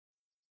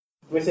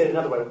Let me say it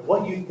another way.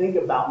 What you think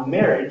about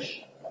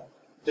marriage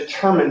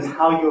determines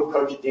how you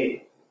approach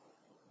dating.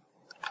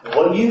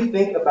 What you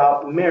think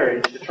about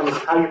marriage determines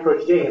how you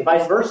approach dating, and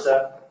vice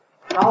versa.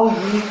 How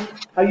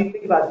you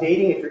think about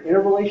dating if you're in a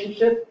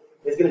relationship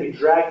is going to be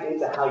dragged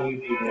into how you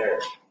view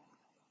marriage.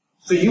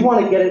 So you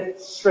want to get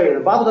it straight. The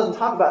Bible doesn't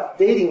talk about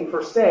dating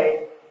per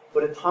se,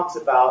 but it talks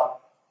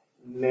about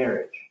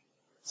marriage.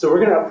 So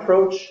we're going to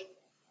approach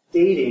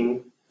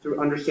dating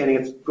through understanding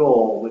its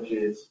goal, which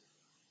is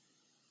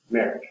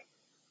marriage.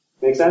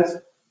 Make sense?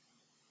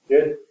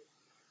 Good?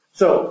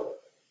 So,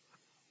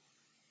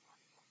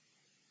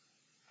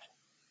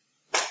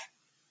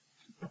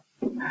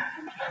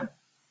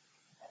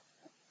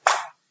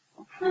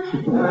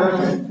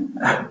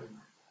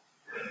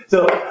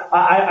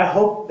 I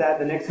hope that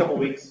the next couple of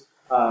weeks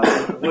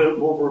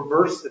we'll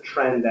reverse the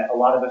trend that a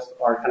lot of us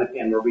are kind of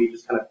in, where we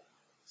just kind of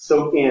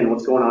soak in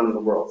what's going on in the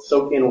world,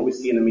 soak in what we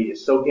see in the media,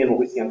 soak in what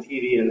we see on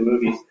TV and in the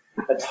movies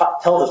that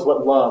tells us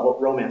what love,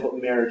 what romance,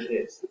 what marriage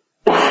is.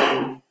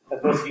 And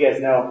as most of you guys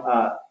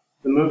know,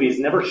 the movies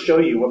never show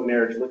you what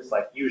marriage looks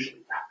like usually.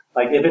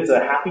 Like if it's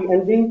a happy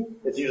ending,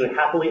 it's usually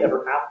happily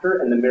ever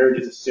after, and the marriage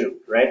is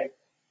assumed, right?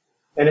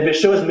 And if it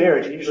shows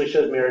marriage, it usually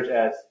shows marriage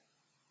as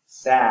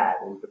sad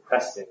and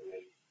depressing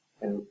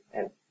and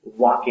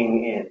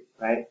locking in,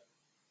 right?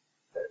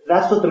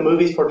 That's what the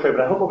movies portray,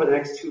 but I hope over the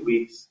next 2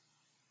 weeks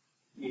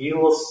you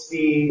will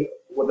see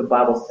what the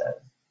Bible says,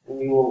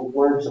 and you will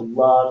learn to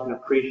love and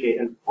appreciate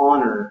and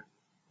honor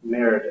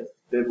marriage as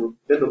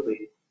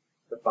biblically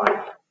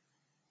defined.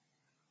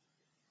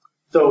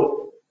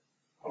 So,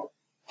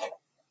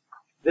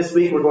 this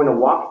week we're going to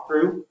walk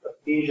through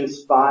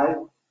Ephesians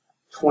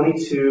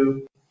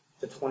 5:22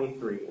 to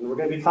 23, and we're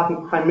going to be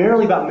talking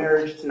primarily about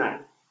marriage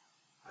tonight.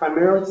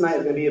 Primarily tonight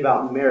is going to be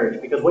about marriage,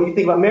 because what you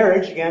think about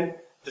marriage, again,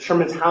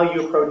 determines how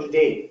you approach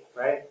dating,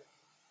 right?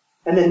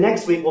 And then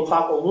next week we'll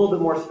talk a little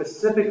bit more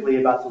specifically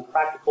about some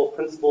practical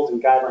principles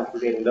and guidelines for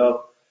dating,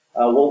 though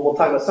we'll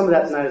talk about some of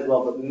that tonight as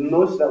well, but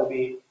most of that will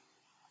be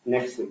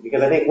next week,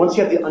 because I think once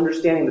you have the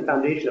understanding, the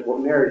foundation of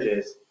what marriage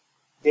is,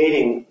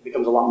 dating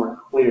becomes a lot more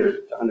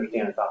clear to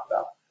understand and talk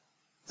about.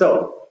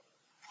 So,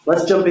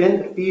 let's jump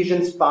in.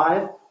 Ephesians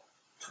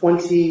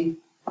 5:22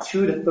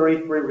 to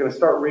 33. We're going to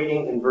start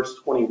reading in verse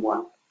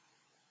 21.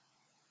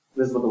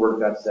 This is what the Word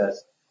of God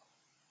says.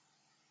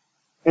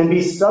 And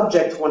be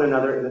subject to one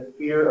another in the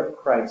fear of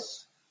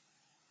Christ.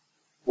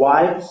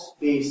 Wives,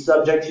 be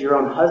subject to your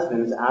own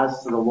husbands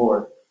as to the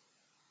Lord.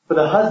 For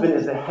the husband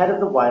is the head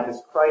of the wife,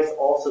 as Christ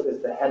also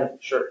is the head of the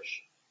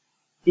church,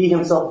 he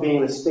himself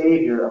being the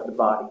Savior of the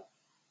body.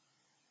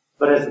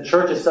 But as the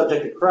church is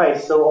subject to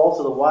Christ, so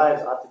also the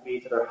wives ought to be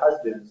to their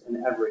husbands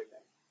in everything.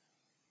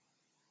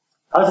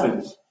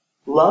 Husbands,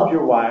 love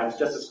your wives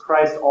just as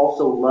Christ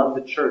also loved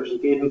the church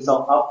and gave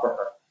himself up for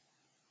her,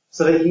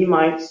 so that he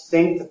might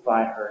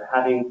sanctify her,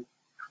 having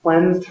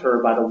cleansed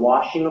her by the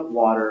washing of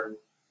water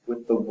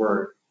with the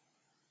word,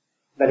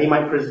 that he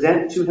might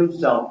present to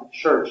himself the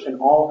church in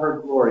all her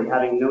glory,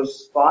 having no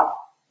spot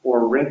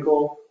or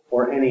wrinkle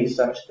or any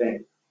such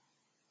thing,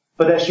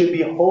 but that she would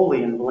be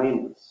holy and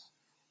blameless.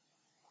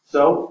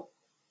 So,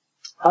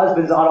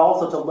 husbands ought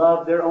also to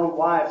love their own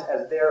wives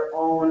as their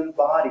own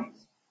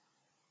bodies.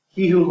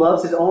 He who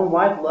loves his own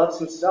wife loves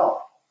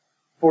himself.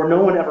 For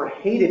no one ever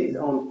hated his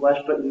own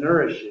flesh, but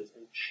nourishes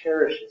and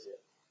cherishes it,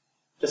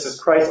 just as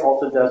Christ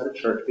also does the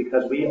church,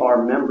 because we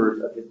are members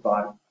of his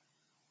body.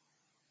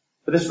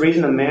 For this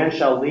reason, a man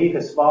shall leave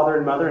his father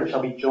and mother and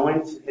shall be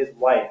joined to his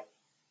wife,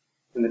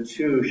 and the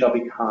two shall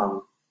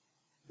become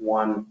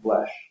one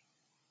flesh.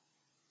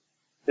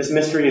 This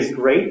mystery is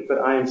great, but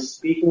I am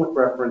speaking with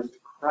reference to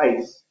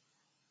Christ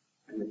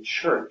and the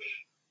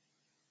church.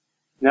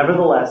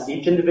 Nevertheless,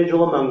 each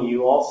individual among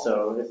you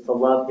also is to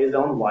love his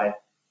own wife,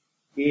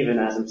 even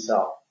as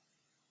himself.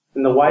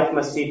 And the wife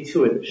must see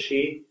to it that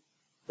she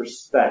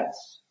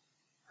respects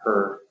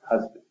her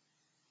husband.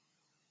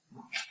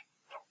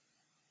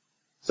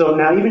 So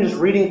now, even just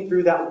reading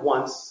through that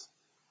once,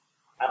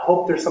 I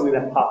hope there's something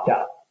that popped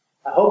out.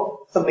 I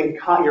hope something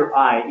caught your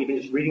eye, even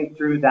just reading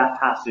through that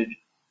passage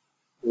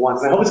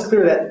once. And I hope it's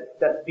clear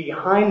that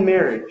behind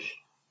marriage,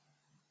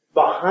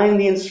 behind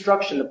the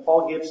instruction that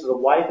Paul gives to the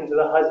wife and to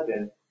the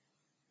husband,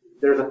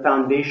 there's a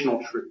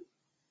foundational truth.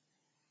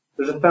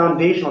 There's a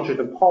foundational truth,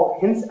 and Paul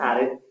hints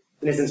at it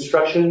in his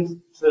instructions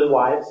to the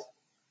wives.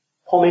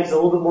 Paul makes it a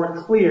little bit more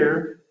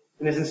clear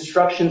in his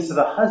instructions to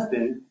the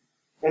husband,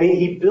 and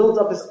he builds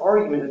up this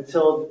argument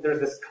until there's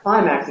this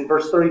climax in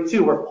verse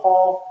 32 where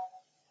Paul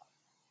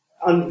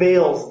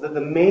unveils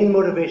the main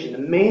motivation, the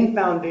main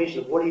foundation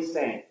of what he's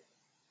saying.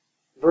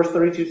 Verse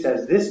 32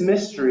 says, this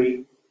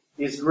mystery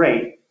is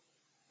great,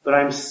 but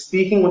I'm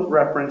speaking with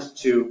reference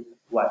to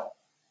what?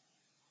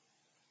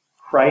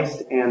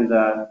 Christ and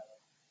the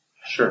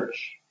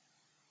church.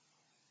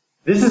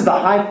 This is the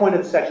high point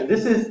of the section.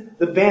 This is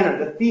the banner,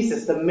 the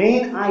thesis, the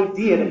main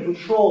idea that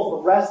controls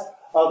the rest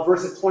of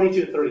verses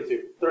 22 to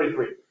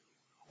 33.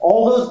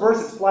 All those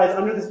verses flies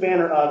under this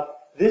banner of,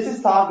 this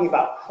is talking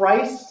about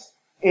Christ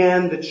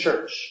and the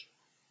church.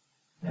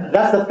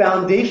 That's the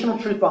foundational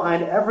truth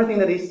behind everything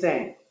that he's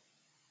saying.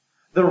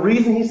 The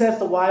reason he says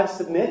to wives,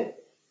 submit,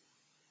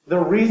 the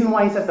reason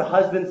why he says to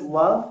husbands,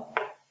 love,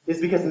 is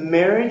because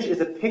marriage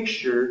is a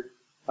picture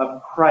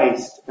of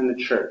Christ and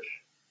the church.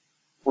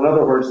 Or in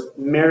other words,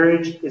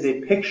 marriage is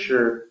a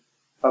picture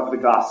of the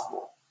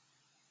gospel.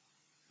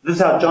 This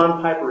is how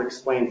John Piper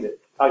explains it,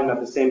 talking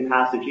about the same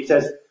passage. He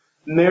says,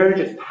 marriage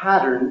is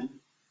patterned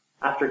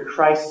after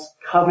Christ's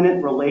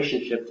covenant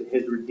relationship to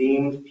his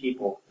redeemed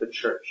people, the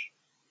church.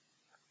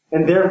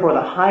 And therefore,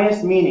 the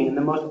highest meaning and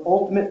the most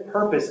ultimate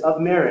purpose of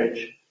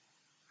marriage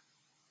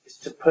is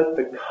to put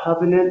the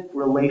covenant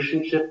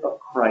relationship of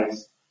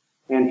Christ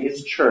and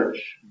his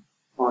church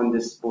on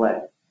display.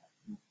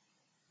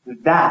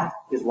 That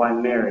is why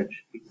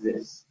marriage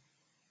exists.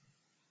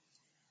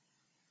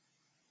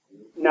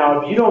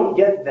 Now, if you don't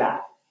get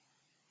that,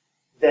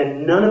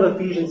 then none of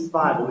Ephesians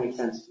 5 will make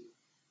sense to you.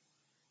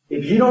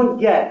 If you don't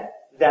get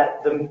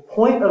that the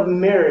point of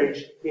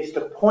marriage is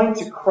to point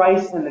to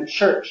Christ and the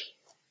church,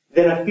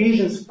 then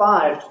Ephesians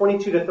 5,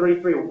 22 to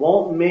 33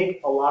 won't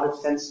make a lot of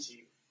sense to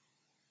you.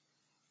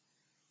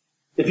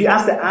 If you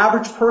ask the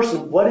average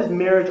person, what is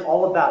marriage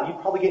all about?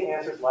 You'd probably get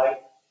answers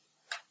like,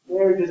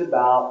 marriage is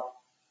about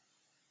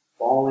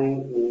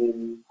falling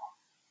in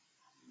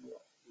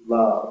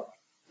love,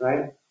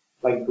 right?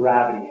 Like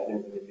gravity had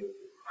anything to do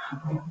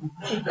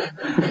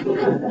with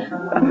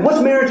it.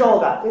 What's marriage all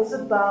about? It's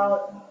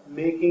about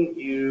making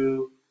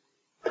you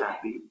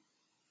happy.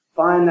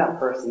 Find that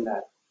person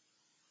that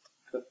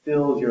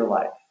fulfills your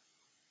life.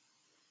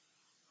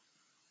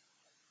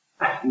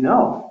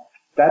 No.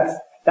 That's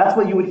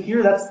what you would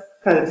hear. That's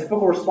kind of the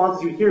typical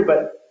responses you would hear,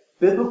 but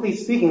biblically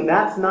speaking,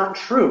 that's not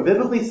true.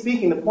 Biblically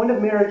speaking, the point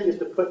of marriage is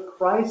to put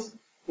Christ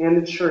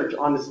and the church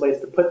on display. It's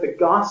to put the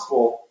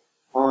gospel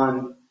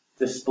on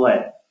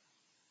display.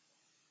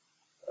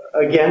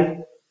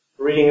 Again,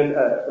 reading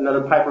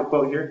another Piper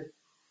quote here.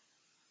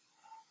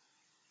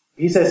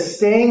 He says,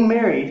 staying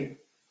married,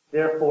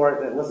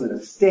 therefore, listen to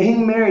this,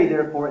 staying married,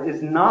 therefore,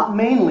 is not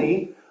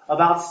mainly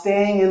about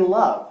staying in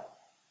love.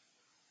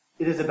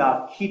 It is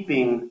about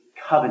keeping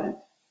covenant.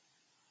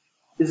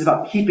 It is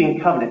about keeping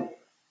covenant.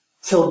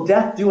 Till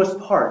death do us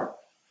part,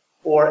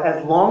 or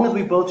as long as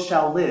we both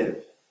shall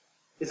live,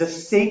 is a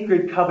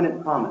sacred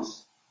covenant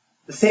promise.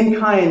 The same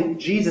kind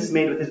Jesus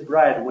made with his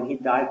bride when he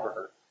died for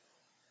her.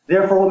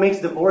 Therefore, what makes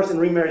divorce and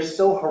remarriage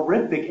so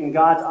horrific in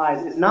God's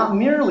eyes is not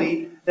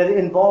merely that it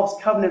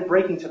involves covenant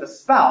breaking to the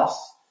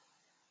spouse,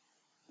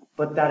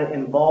 but that it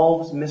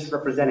involves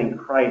misrepresenting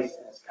Christ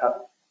and his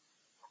covenant.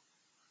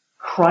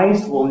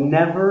 Christ will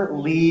never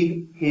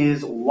leave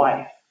his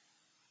wife,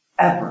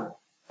 ever.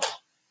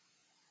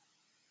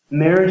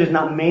 Marriage is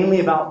not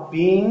mainly about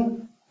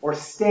being or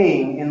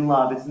staying in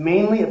love. It's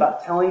mainly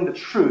about telling the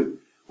truth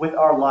with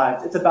our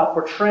lives. It's about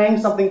portraying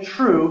something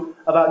true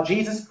about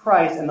Jesus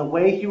Christ and the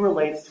way he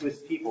relates to his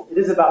people. It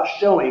is about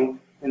showing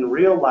in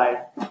real life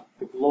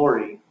the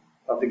glory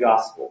of the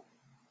gospel.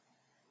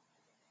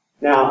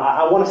 Now,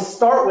 I want to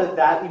start with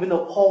that, even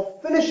though Paul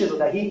finishes with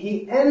that.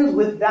 He ends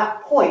with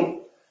that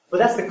point, but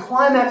that's the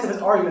climax of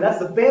his argument. That's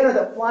the banner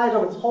that flies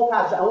over this whole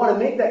passage. I want to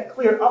make that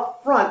clear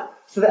up front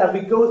so that as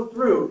we go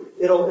through,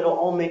 it'll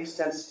all make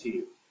sense to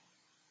you.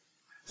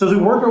 So as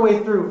we work our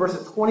way through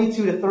verses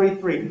 22 to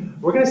 33,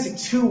 we're going to see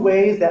two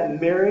ways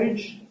that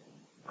marriage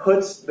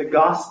puts the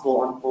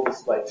gospel on full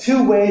display.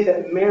 Two ways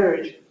that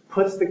marriage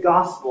puts the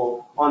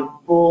gospel on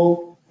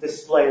full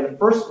display. And the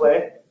first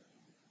way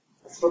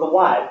is for the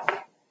wives.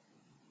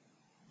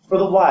 It's for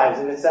the wives,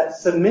 and it's that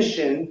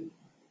submission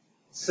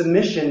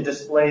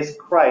displays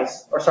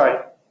Christ.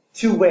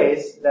 Two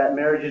ways that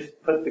marriages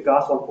put the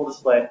gospel on full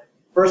display.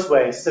 First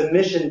way,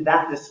 submission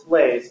that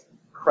displays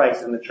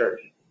Christ and the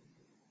church.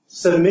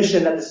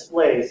 Submission that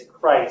displays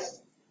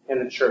Christ and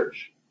the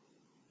church.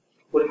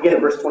 Look again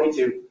at verse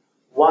 22.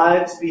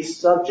 Wives, be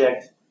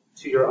subject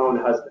to your own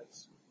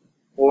husbands.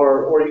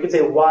 Or you could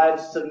say,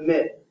 wives,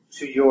 submit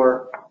to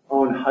your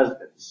own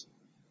husbands.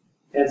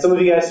 And some of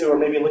you guys who are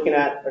maybe looking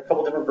at a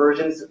couple different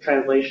versions of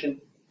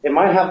translation, it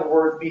might have the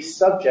word be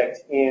subject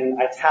in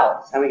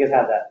italics. How many of you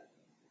guys have that?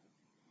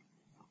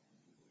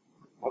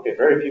 Okay,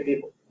 very few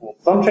people. Well,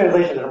 some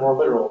translations that are more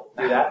literal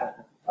do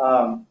that.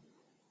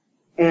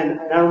 And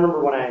I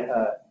remember when I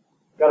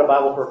got a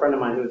Bible for a friend of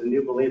mine who was a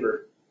new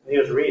believer, and he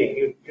was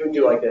reading, he would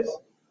do like this.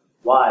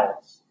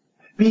 Wives,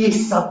 be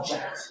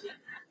subject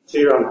to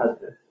your own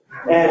husband.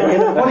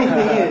 And the funny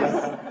thing is,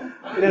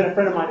 and then a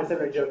friend of mine said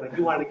very joking, like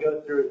he wanted to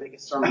go through and make a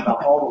sermon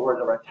about all the words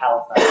that were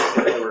italicized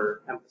because they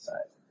were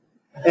emphasized.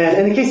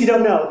 And in case you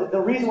don't know, the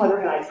reason why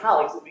they're in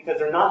italics is because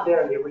they're not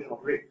there in the original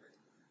Greek.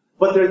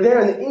 But they're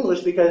there in the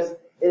English because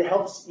it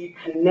helps you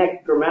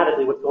connect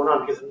grammatically what's going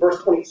on. Because in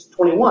verse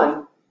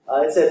 21,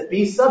 it says,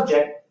 be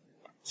subject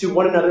to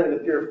one another in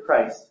the fear of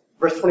Christ.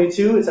 Verse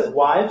 22, it says,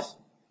 wives,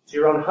 to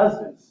your own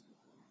husbands.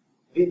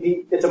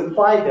 It's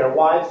implied there,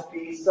 wives,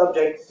 be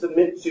subject,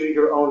 submit to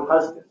your own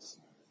husbands.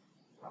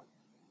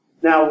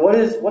 Now, what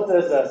does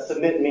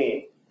submit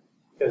mean?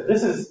 Because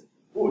this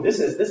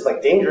is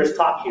like dangerous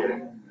talk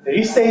here. If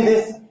you say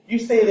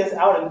this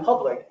out in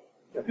public,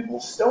 people will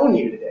stone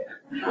you today.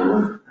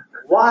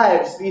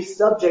 Wives, be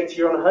subject to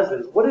your own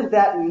husbands. What does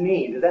that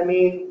mean? Does that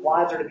mean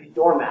wives are to be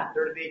doormats?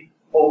 They're to be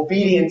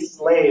obedient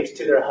slaves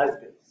to their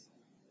husbands?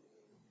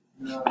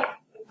 No.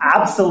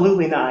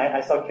 Absolutely not.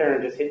 I saw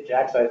Karen just hit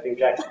Jack, so I think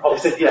Jack probably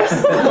said yes.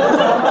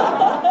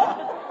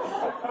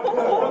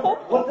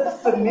 What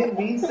does submit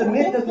mean?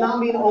 Submit does not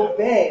mean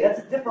obey. That's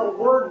a different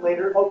word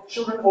later. Oh,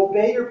 children,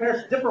 obey your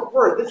parents. Different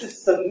word. This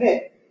is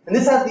submit. And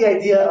this has the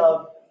idea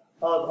of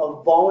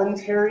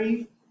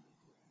voluntary,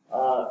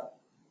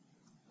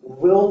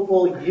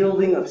 willful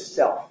yielding of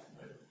self.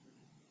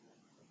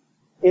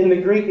 In the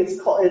Greek, it's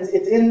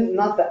in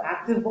not the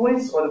active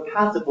voice or the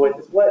passive voice.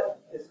 It's what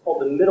is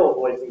called the middle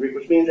voice in Greek,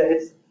 which means that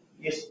it's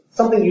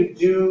something you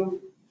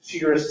do to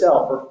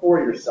yourself or for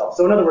yourself.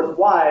 So in other words,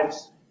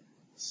 wives,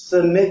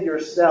 submit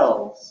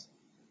yourselves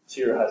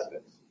to your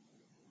husbands.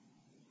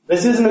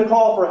 This isn't a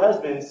call for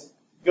husbands,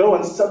 go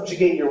and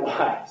subjugate your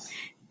wives.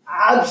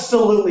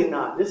 Absolutely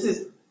not. This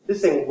is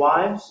saying,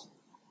 wives,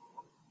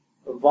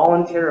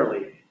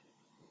 voluntarily,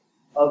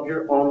 of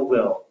your own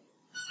will,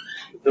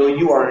 though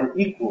you are an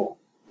equal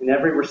in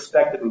every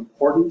respect of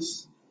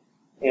importance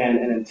and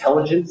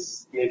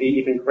intelligence, maybe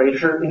even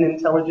greater in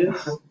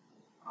intelligence,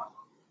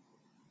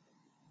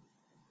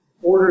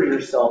 order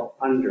yourself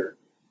under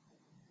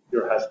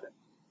your husband.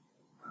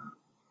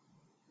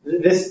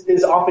 This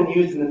is often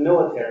used in the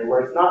military,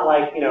 where it's not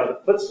like,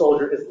 the foot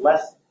soldier is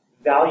less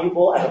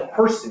valuable as a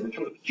person in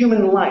terms of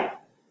human life.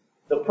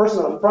 The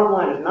person on the front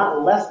line is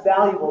not less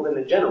valuable than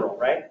the general,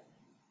 right?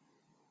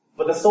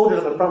 But the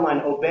soldiers on the front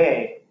line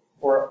obey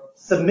or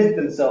submit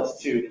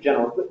themselves to the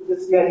general.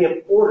 This is the idea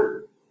of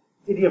order.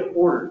 The idea of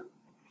order.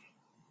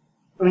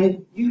 I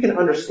mean, you can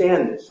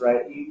understand this,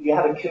 right? You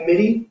have a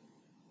committee,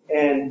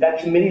 and that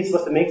committee is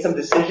supposed to make some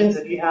decisions.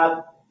 If you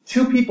have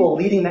two people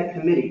leading that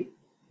committee,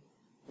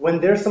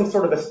 when there's some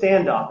sort of a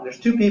standoff, and there's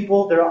two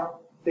people,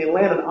 they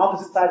land on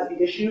opposite sides of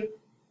the issue,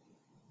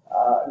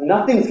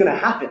 nothing's going to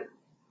happen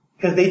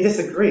because they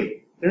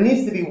disagree. There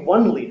needs to be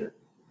one leader.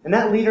 And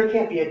that leader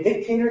can't be a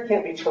dictator,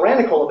 can't be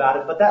tyrannical about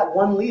it, but that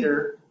one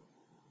leader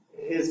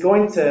is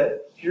going to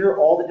hear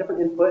all the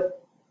different input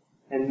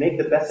and make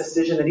the best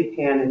decision that he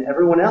can, and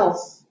everyone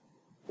else,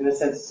 in a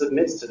sense,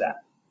 submits to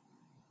that.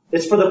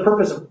 It's for the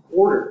purpose of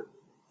order.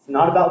 It's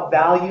not about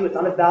value. It's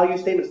not a value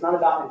statement. It's not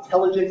about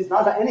intelligence. It's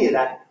not about any of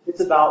that. It's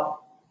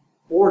about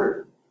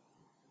order.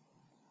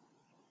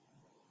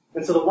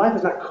 And so the wife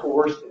is not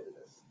coerced into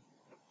this.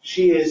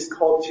 She is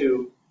called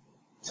to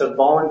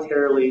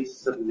voluntarily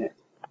submit.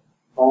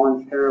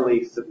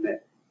 Voluntarily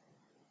submit.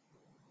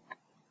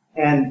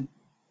 And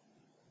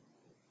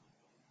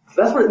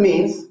so that's what it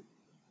means.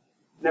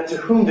 Now, to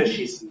whom does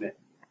she submit?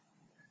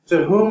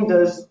 To whom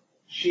does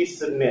she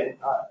submit?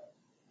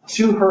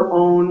 To her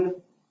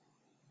own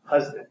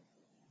husband.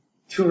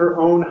 To her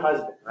own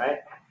husband, right?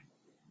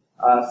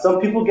 Some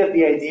people get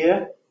the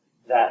idea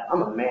that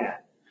I'm a man.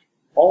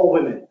 All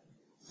women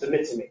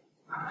submit to me.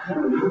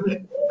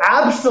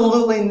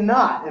 Absolutely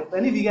not. If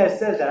any of you guys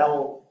says that, I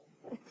will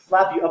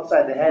slap you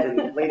upside the head,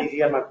 and ladies,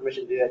 you have my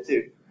permission to do that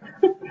too.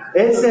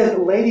 It says,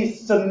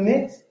 ladies,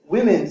 submit,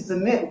 women,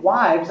 submit,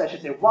 wives, I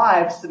should say,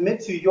 wives, submit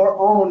to your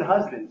own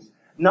husbands.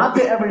 Not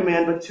to every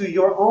man, but to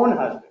your own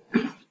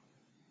husband.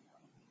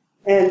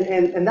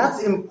 And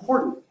that's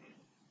important.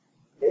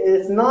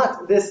 It's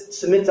not this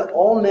submit to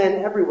all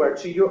men everywhere,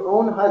 to your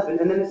own husband.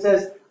 And then it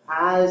says,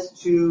 as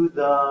to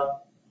the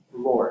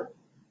Lord.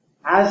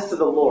 As to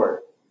the Lord.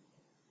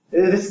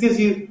 This gives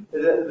you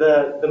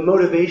the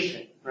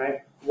motivation,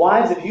 right?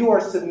 Wives, if you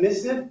are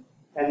submissive,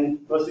 and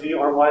most of you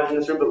aren't wives in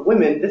this room, but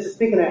women, this is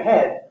thinking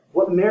ahead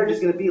what marriage is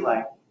going to be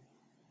like.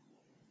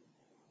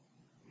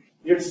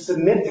 You're to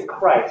submit to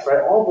Christ,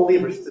 right? All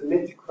believers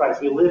submit to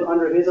Christ. We live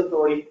under His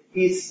authority.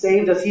 He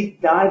saved us. He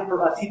died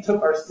for us. He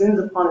took our sins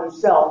upon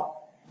Himself.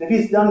 And if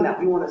He's done that,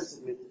 we want to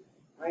submit to Him,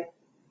 right?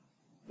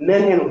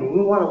 Men and women,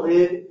 we want to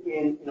live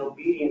in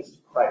obedience to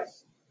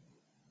Christ.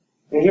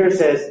 And here it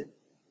says,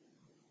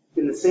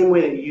 in the same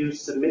way that you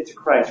submit to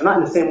Christ, or not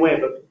in the same way,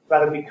 but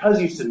rather because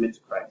you submit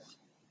to Christ.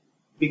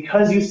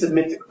 Because you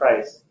submit to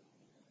Christ,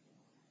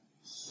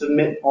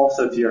 submit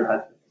also to your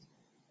husbands.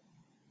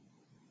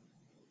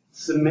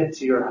 Submit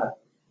to your husband.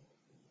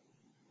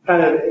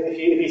 Kind of, if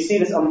you see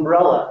this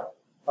umbrella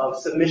of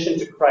submission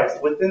to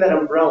Christ, within that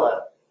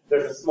umbrella,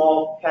 there's a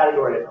small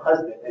category of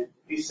husband. And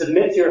if you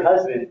submit to your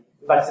husband,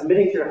 by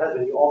submitting to your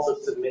husband, you also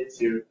submit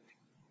to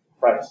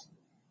Christ.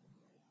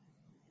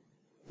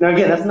 Now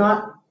again, that's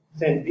not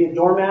saying be a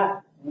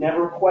doormat,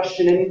 never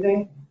question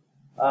anything.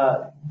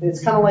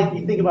 It's kind of like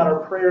you think about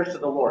our prayers to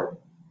the Lord.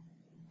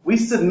 We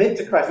submit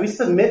to Christ. We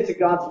submit to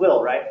God's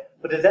will, right?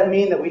 But does that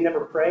mean that we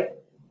never pray?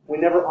 We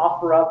never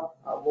offer up,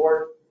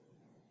 Lord,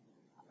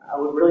 I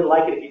would really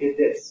like it if you did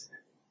this.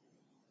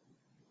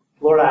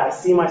 Lord, I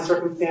see my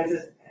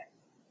circumstances,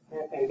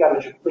 and God,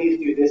 would you please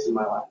do this in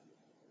my life?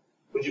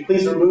 Would you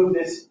please remove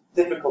this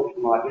difficulty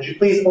from my life? Would you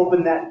please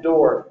open that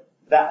door,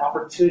 that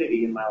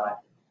opportunity in my life?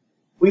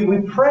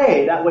 We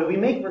pray that way. We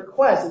make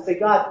requests and say,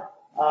 God,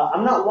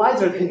 I'm not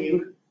wiser than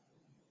you,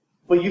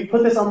 but you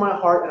put this on my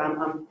heart,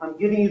 and I'm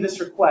giving you this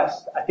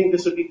request. I think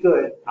this would be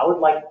good. I would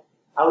like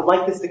I would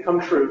like this to come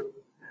true.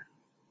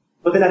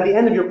 But then at the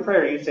end of your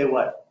prayer, you say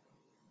what?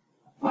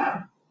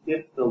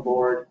 If the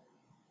Lord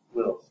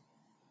wills.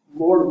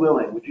 Lord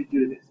willing, would you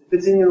do this? If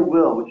it's in your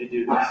will, would you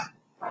do this?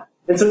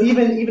 And so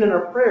even in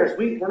our prayers,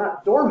 we're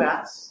not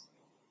doormats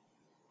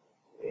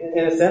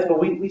in a sense, but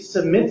we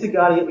submit to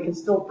God, yet we can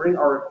still bring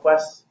our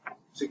requests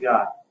to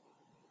God.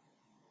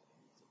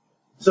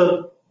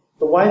 So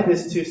the wife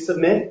is to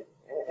submit,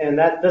 and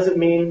that doesn't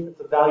mean it's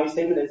a value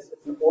statement. It's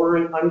an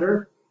ordering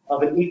under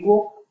of an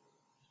equal.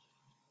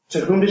 To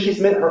whom does she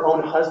submit? Her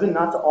own husband,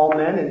 not to all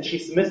men. And she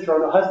submits to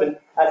her own husband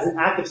as an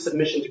act of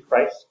submission to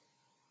Christ.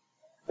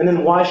 And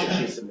then why should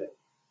she submit?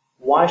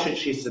 Why should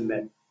she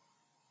submit?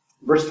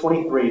 Verse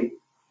 23,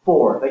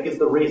 that gives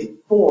the reason.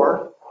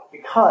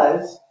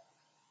 Because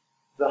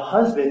the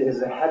husband is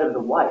the head of the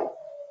wife,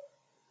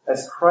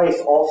 as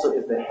Christ also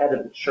is the head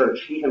of the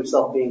church, he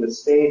himself being the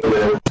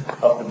Savior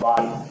of the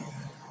body.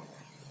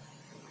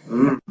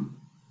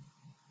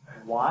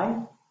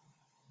 Why?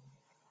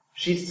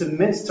 She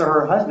submits to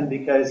her husband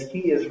because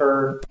he is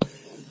her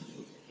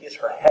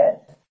head.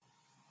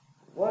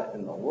 What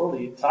in the world are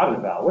you talking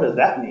about? What does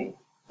that mean?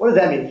 What does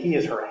that mean, he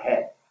is her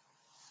head?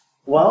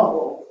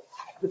 Well,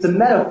 it's a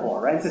metaphor,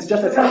 right? It says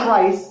just as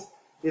Christ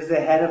is the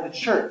head of the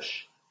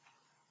church.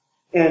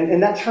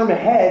 And that term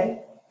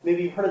head,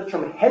 maybe you've heard of the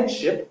term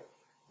headship,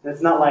 and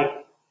it's not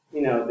like,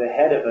 the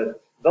head of a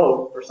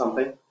boat or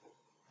something.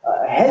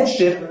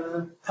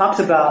 Headship talks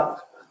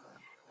about,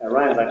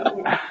 Ryan's like,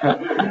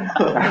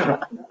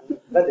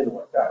 that didn't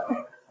work.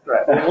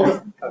 Right.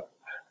 We'll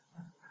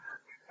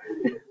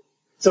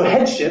so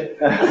headship,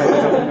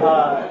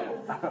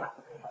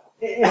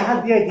 it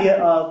has the idea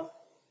of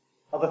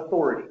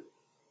authority. It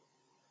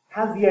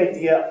has the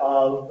idea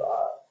of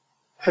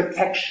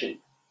protection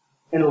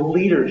and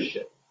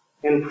leadership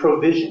and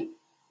provision,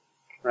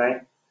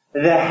 right?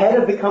 The head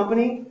of the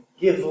company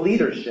gives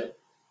leadership.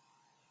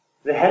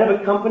 The head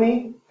of a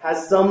company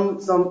has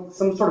some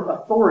sort of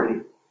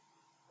authority.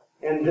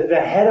 And the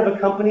head of a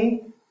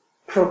company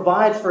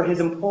provides for his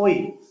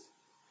employees.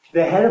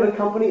 The head of a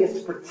company is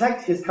to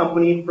protect his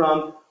company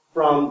from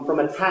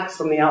attacks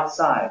from the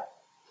outside.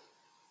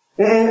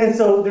 And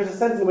so there's a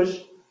sense in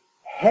which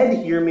head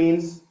here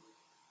means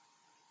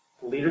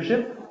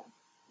leadership,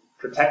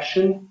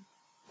 protection,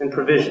 and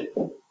provision.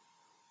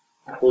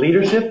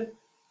 Leadership,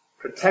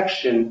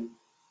 protection,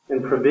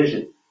 and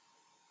provision.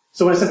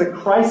 So when it says that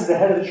Christ is the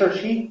head of the church,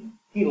 he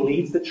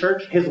leads the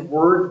church. His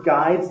word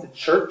guides the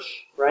church,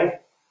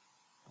 right?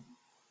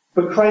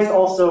 But Christ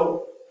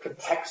also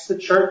protects the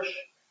church,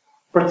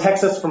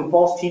 protects us from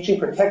false teaching,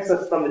 protects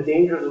us from the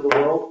dangers of the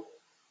world,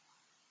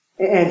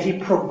 and he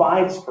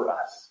provides for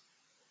us.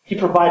 He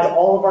provides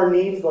all of our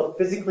needs, both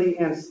physically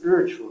and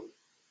spiritually.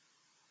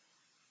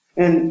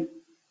 And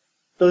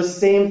those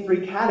same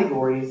three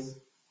categories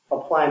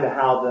apply to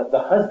how the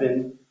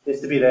husband is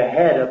to be the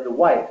head of the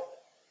wife.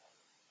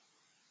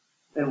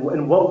 And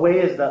in what way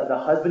is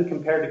the husband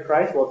compared to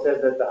Christ? Well, it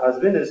says that the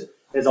husband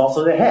is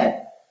also the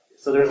head.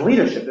 So there's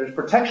leadership, there's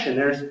protection,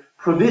 there's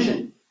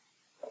provision.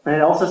 And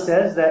it also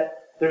says that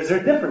there's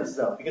a difference,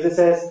 though, because it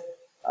says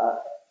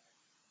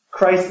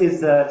Christ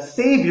is the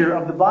Savior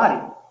of the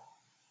body.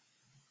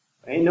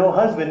 Right? No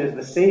husband is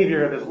the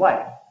Savior of his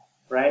wife,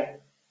 right?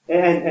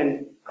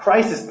 And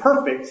Christ is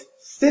perfect,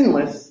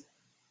 sinless.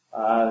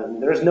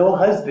 There's no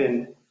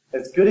husband,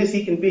 as good as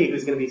he can be,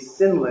 who's going to be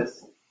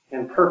sinless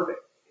and perfect.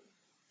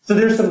 So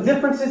there's some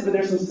differences, but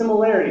there's some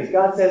similarities.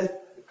 God says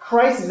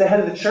Christ is the head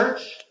of the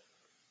church.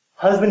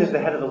 Husband is the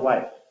head of the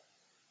wife.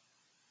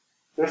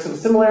 There's some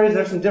similarities,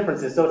 there's some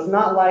differences. So it's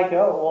not like,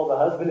 the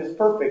husband is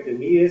perfect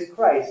and he is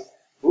Christ.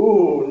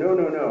 Ooh,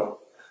 no.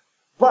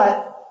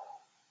 But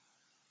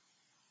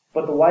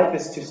the wife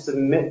is to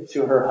submit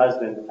to her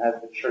husband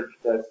as the church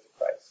does to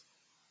Christ.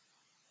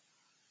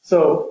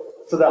 So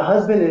the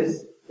husband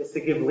is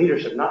to give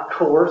leadership, not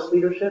coerce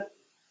leadership,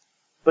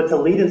 but to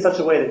lead in such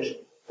a way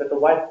that the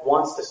wife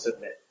wants to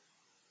submit.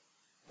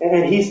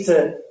 And he's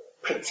to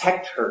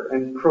protect her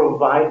and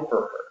provide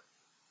for her.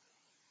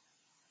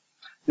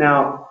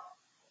 Now,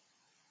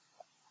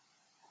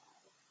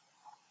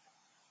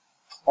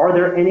 are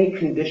there any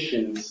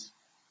conditions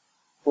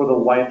for the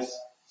wife's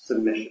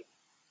submission?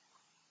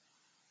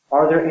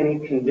 Are there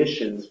any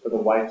conditions for the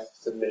wife's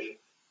submission?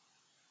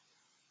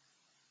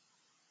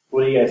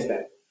 What do you guys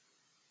think?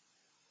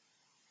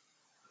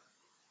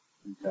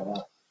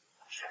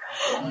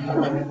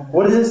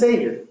 What does it say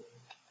here?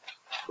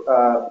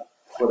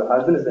 For the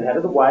husband is the head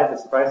of the wife,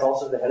 as Christ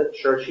also is the head of the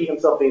church, he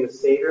himself being the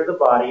Savior of the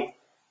body.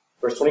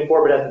 Verse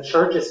 24, but as the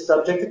church is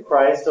subject to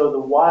Christ, so the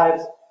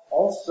wives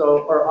also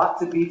ought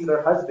to be to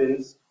their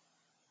husbands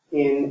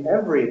in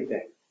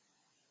everything.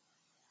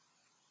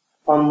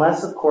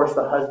 Unless, of course,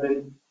 the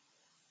husband...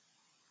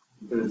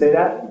 Does it say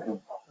that?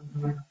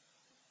 Mm-hmm.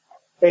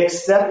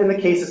 Except in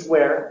the cases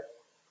where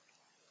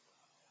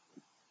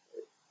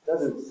it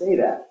doesn't say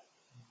that.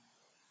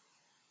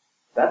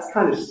 That's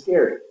kind of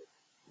scary.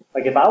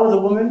 Like if I was a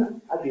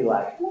woman, I'd be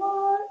like,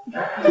 what? Greek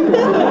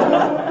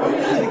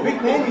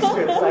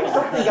manuscripts, like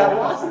something got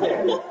lost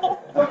there.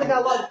 Something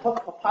got lost.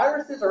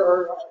 Papyruses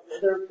or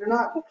they're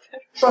not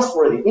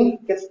trustworthy.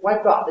 Ink gets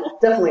wiped off. It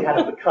definitely had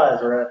a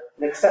because or an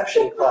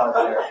exception clause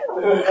there.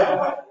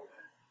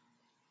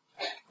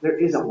 There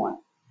isn't one.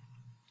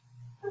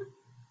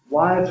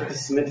 Wives are to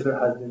submit to their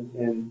husbands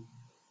in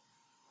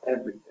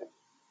everything.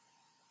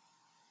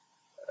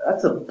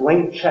 That's a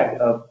blank check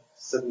of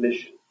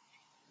submission.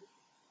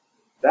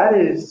 That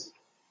is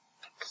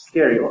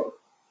scary.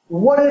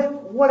 What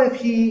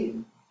if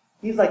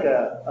he's like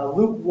a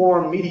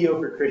lukewarm,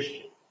 mediocre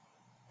Christian?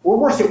 Or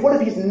worse yet, what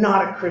if he's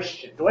not a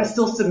Christian? Do I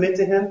still submit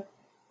to him?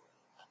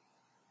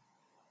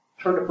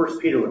 Turn to 1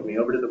 Peter with me,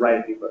 over to the right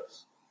a few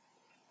books.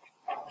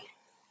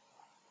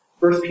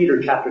 1 Peter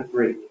chapter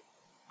 3,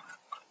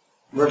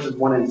 verses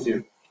 1 and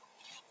 2.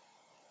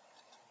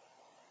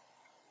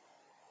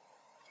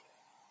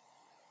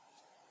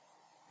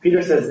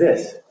 Peter says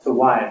this to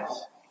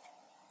wives.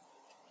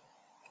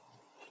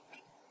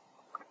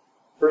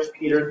 1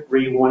 Peter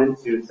 3, 1 and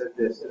 2 says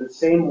this, in the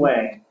same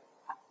way,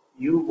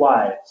 you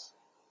wives,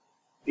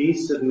 be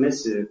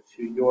submissive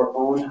to your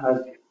own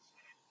husbands,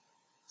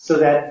 so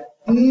that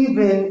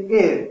even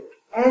if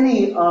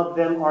any of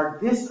them are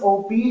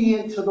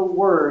disobedient to the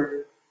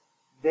word,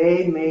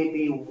 they may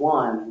be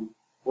won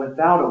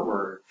without a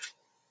word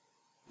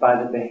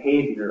by the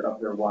behavior of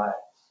their wives,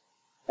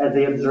 as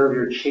they observe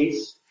your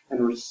chaste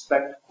and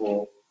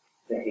respectful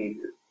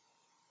behavior.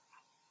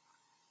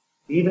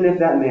 Even if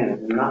that man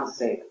is not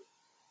saved,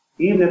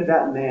 even if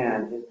that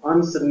man is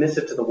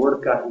unsubmissive to the word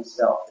of God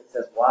himself, it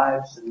says,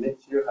 wives,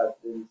 submit to your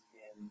husbands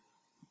in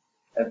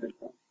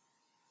everything.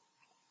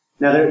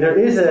 Now there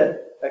is a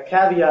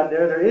caveat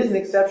there. There is an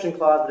exception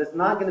clause, but it's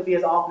not going to be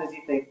as often as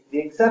you think. The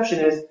exception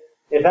is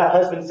if that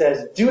husband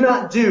says, do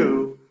not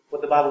do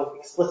what the Bible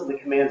explicitly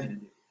commands you to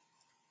do.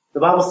 The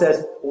Bible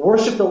says,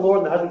 worship the Lord,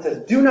 and the husband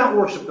says, do not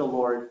worship the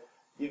Lord.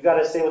 You've got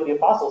to say what the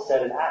apostles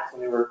said in Acts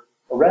when they were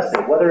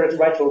arrested. Whether it's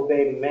right to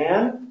obey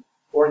man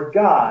or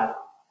God,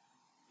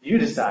 you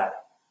decide.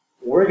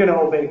 We're going to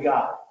obey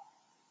God.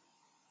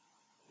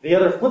 The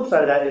other flip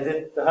side of that is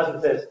if the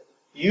husband says,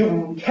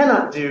 you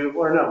cannot do,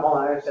 or no, hold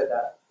on, I already said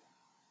that.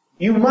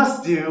 You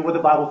must do what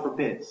the Bible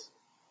forbids.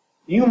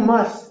 You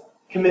must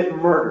commit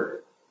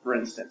murder, for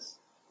instance.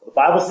 The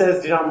Bible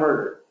says do not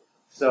murder.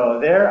 So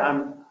there,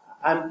 I'm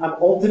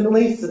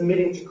ultimately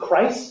submitting to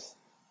Christ.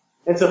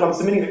 And so if I'm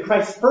submitting to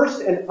Christ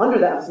first, and under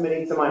that I'm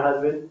submitting to my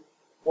husband,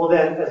 well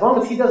then, as long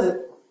as he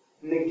doesn't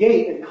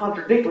negate and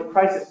contradict what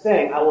Christ is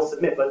saying, I will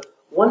submit. But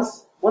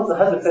once the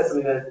husband says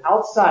something that is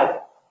out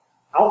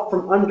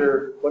from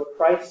under what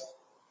Christ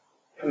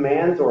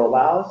commands or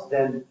allows,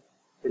 then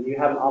you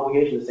have an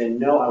obligation to say,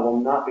 no, I will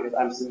not, because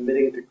I'm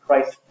submitting to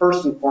Christ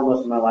first and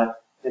foremost in my life,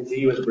 and to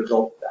you as a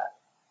result of that.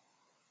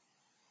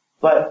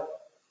 But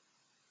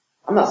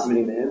I'm not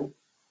submitting to him.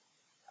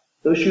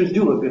 Those shoes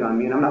do look good on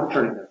me, and I'm not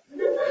returning them.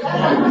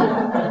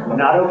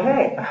 Not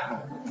okay.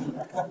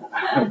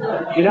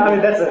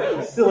 That's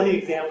a silly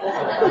example.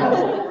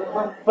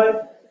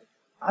 But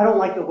I don't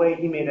like the way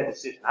he made that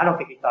decision. I don't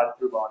think he thought it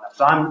through well enough.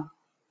 So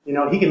he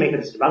can make the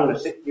decision. I'm going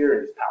to sit here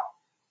in his power.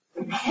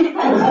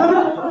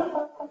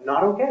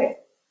 Not okay.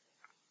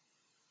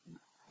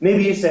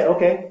 Maybe you say,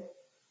 okay,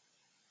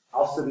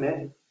 I'll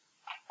submit.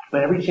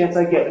 But every chance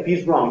I get, if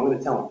he's wrong, I'm going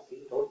to tell him.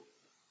 See,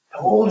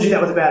 told you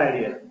that was a bad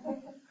idea.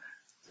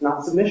 It's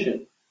not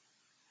submission.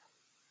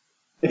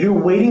 If you're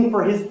waiting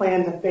for his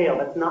plan to fail,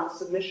 that's not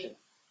submission.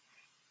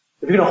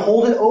 If you're going to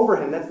hold it over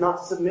him, that's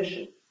not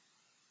submission.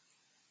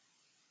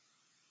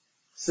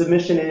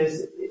 Submission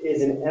is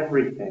in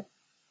everything.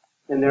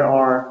 And there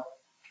are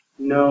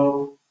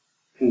no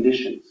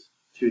conditions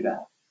to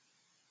that.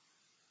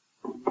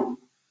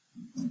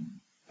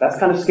 That's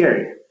kind of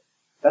scary.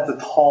 That's a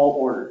tall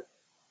order.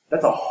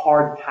 That's a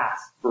hard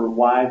task for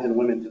wives and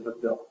women to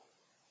fulfill.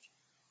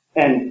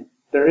 And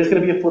there is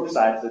going to be a flip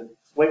side, so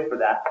wait for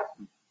that.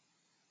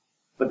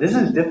 But this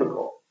is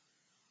difficult.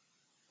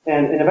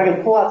 And if I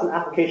can pull out some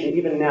application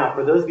even now,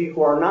 for those of you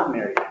who are not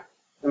married,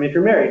 if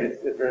you're married,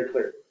 it's very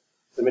clear.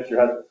 Submit to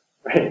your husband,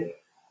 right?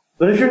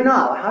 But if you're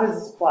not, how does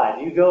this apply?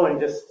 Do you go and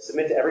just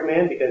submit to every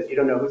man because you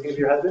don't know who's going to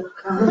be your husband?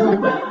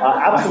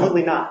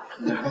 Absolutely not.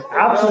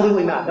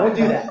 Absolutely not. Don't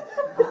do that.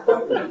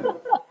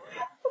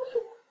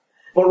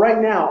 But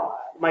right now,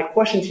 my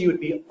question to you would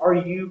be, are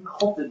you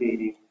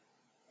cultivating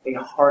a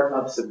heart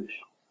of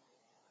submission?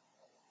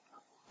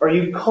 Are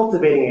you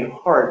cultivating a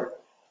heart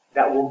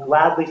that will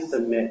gladly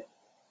submit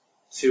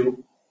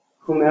to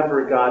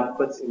whomever God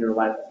puts in your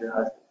life as your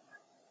husband?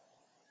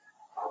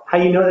 How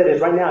you know that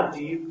is right now,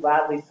 do you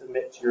gladly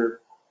submit to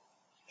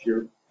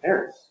your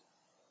parents?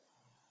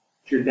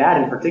 To your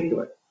dad in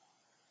particular?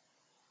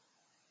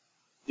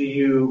 Do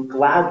you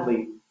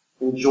gladly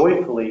and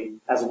joyfully,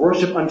 as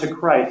worship unto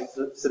Christ,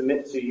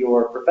 submit to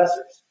your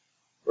professors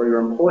or your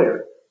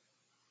employer?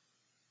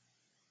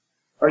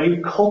 Are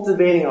you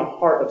cultivating a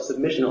heart of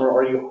submission, or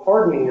are you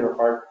hardening your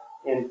heart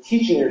and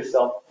teaching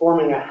yourself,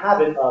 forming a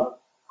habit of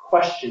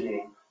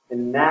questioning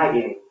and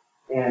nagging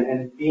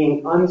and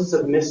being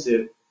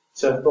unsubmissive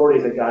to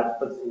authorities that God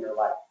puts in your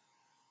life.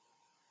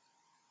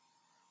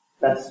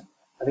 That's,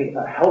 I think,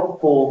 a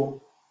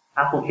helpful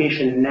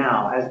application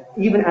now,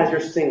 even as you're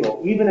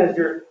single, even as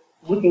you're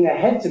looking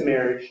ahead to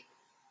marriage.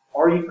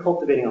 Are you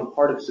cultivating a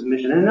heart of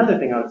submission? And another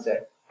thing I would say,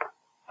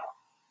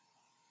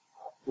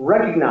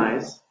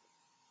 recognize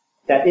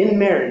that in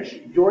marriage,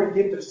 your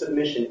gift of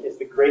submission is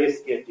the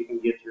greatest gift you can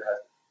give to your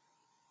husband.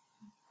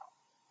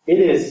 It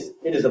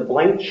is a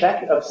blank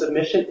check of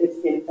submission.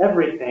 It's in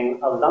everything.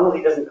 As long as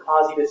he doesn't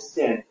cause you to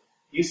sin,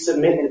 you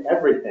submit in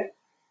everything.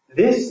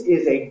 This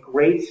is a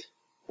great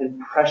and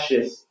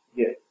precious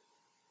gift.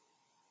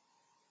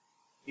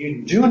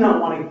 You do not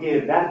want to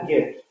give that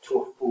gift to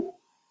a fool.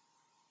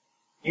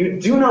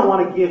 You do not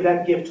want to give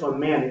that gift to a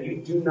man that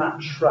you do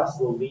not trust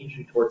will lead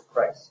you towards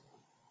Christ.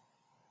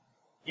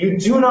 You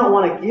do not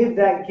want to give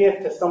that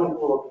gift to someone who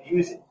will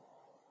abuse it.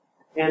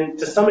 And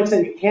to some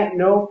extent, you can't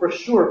know for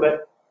sure,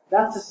 but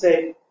that's to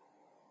say,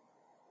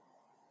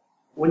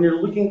 when you're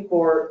looking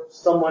for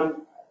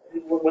someone,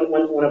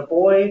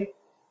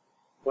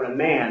 when a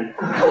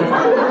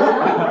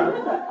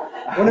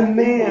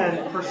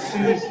man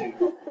pursues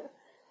you,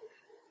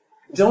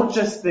 don't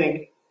just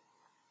think,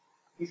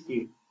 he's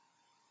cute.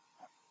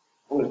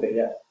 I'm going to say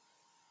yes.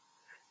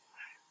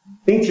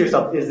 Think to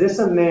yourself, is this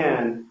a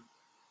man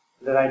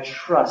that I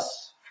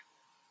trust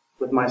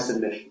with my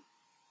submission?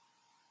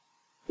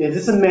 Is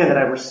this a man that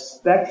I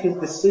respect his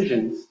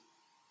decisions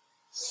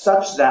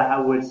such that I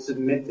would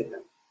submit to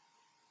him?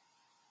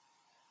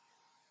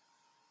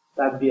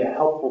 That would be a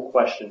helpful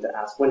question to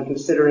ask when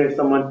considering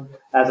someone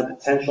as a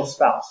potential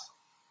spouse.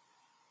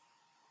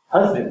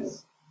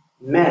 Husbands,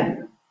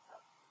 men,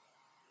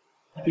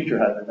 future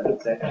husbands, I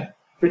should say.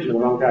 Preaching the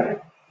wrong guy.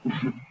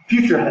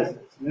 Future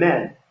husbands,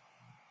 men.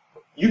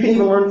 You can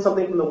even learn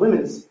something from the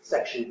women's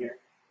section here.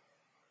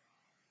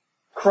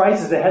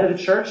 Christ is the head of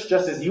the church,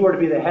 just as you are to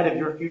be the head of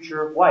your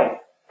future wife.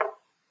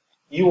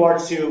 You are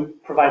to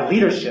provide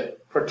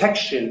leadership,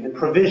 protection, and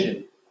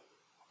provision.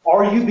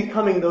 Are you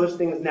becoming those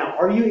things now?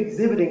 Are you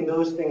exhibiting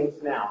those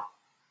things now?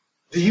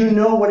 Do you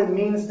know what it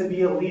means to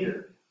be a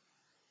leader?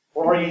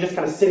 Or are you just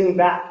kind of sitting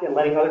back and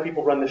letting other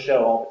people run the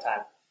show all the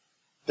time?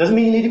 Doesn't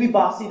mean you need to be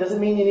bossy, doesn't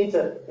mean you need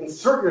to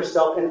insert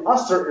yourself and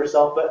assert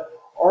yourself, but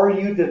are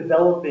you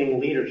developing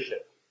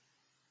leadership?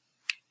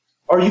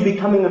 Are you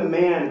becoming a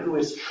man who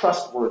is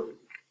trustworthy,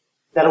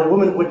 that a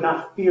woman would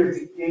not fear to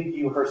give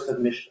you her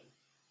submission?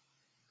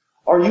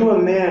 Are you a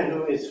man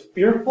who is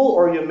fearful,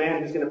 or are you a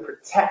man who's going to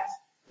protect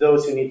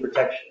those who need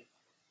protection?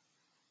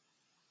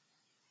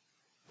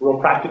 Real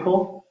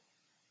practical,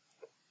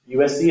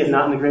 USC is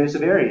not in the greatest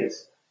of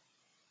areas.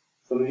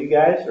 Some of you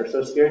guys are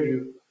so scared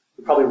you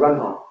probably run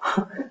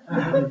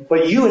home.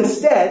 But you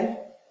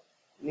instead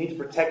need to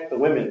protect the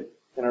women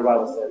in our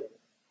Bible study.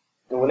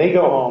 And when they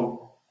go home,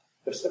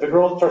 if a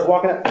girl starts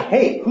walking up,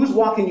 hey, who's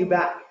walking you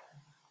back?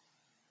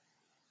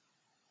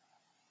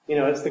 You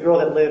know, it's the girl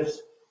that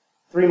lives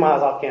 3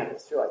 miles off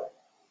campus. You're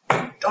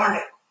like, darn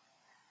it.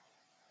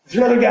 Is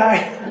there another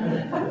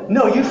guy?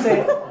 No, you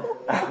say,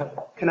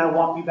 can I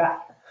walk you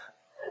back?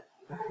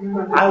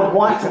 I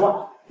want to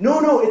walk.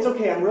 No, it's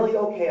okay. I'm really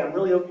okay.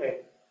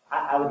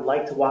 I would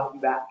like to walk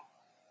you back.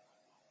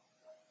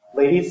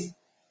 Ladies,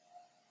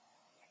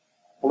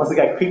 unless the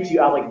guy creeps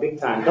you out like big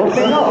time, don't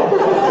say no.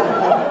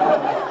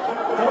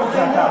 Don't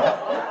say no.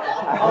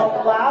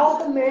 Allow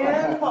the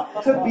man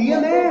to be a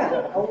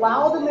man.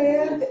 Allow the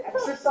man to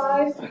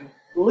exercise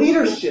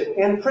leadership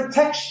and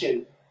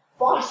protection.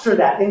 Foster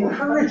that.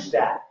 Encourage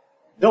that.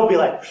 Don't be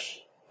like,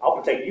 I'll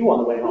protect you on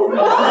the way home.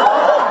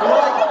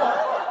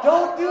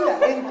 Don't do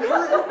that.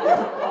 Encourage.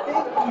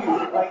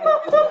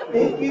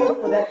 Thank you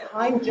for that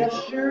kind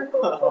gesture.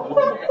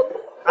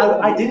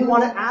 I didn't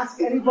want to ask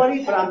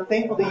anybody, but I'm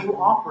thankful that you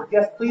offered.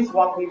 Yes, please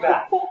walk me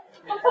back. You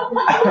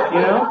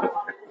know?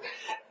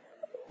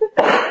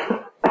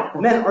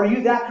 Men, are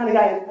you that kind of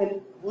guy?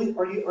 And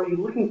are you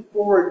looking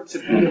forward to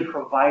being a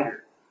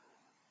provider?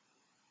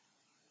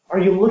 Are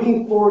you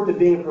looking forward to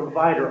being a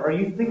provider? Are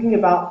you thinking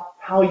about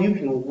how you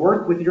can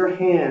work with your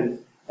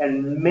hands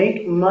and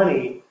make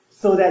money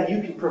so that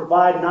you can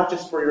provide not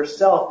just for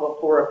yourself, but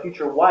for a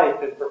future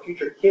wife and for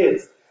future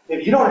kids?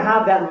 If you don't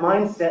have that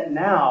mindset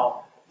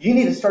now, you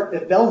need to start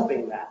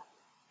developing that.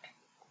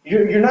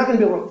 You're not going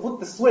to be able to flip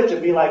the switch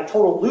and be like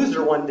total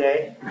loser one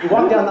day. You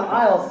walk down the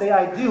aisle, say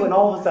I do, and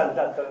all of a sudden,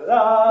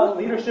 da-da-da,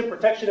 leadership,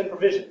 protection, and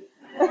provision.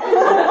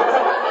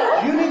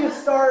 You need to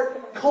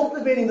start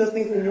cultivating those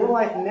things in your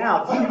life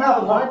now. Do you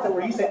have a mindset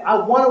where you say, I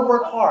want to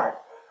work hard.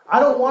 I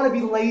don't want to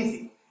be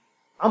lazy.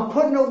 I'm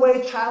putting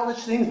away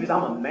childish things because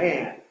I'm a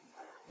man.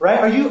 Right?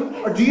 Or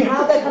do you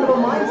have that kind of a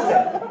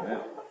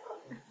mindset?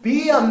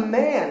 Be a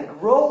man.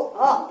 Grow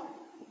up.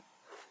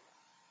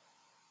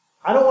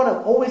 I don't want to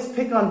always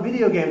pick on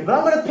video games, but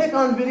I'm going to pick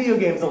on video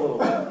games a little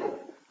bit.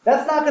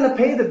 That's not going to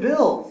pay the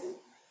bills.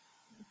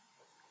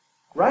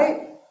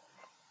 Right?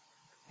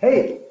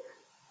 Hey,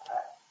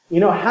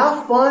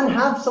 have fun,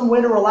 have some way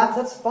to relax,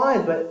 that's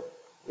fine, but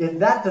if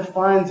that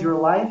defines your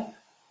life,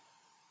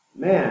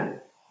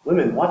 man,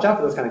 women, watch out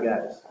for those kind of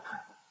guys.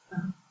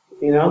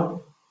 You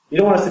don't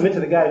want to submit to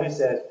the guy who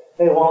says,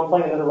 Hey, while I'm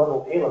playing another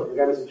level of Halo, can you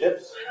grab me some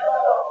chips?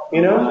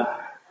 You know?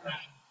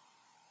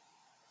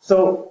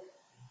 So,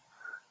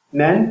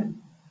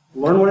 men,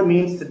 learn what it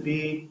means to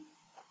be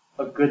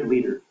a good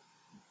leader,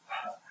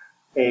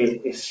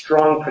 a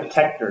strong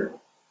protector,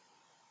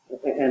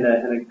 and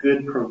a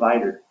good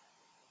provider.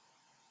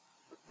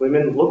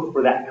 Women, look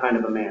for that kind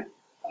of a man.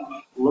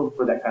 Look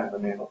for that kind of a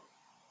man.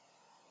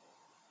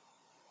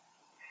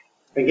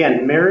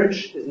 Again,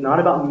 marriage is not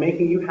about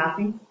making you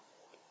happy,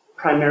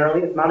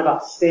 primarily. It's not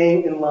about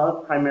staying in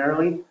love,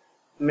 primarily.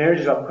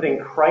 Marriage is about putting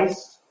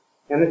Christ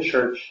and the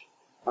church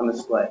on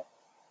display.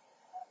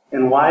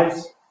 And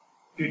wives,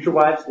 future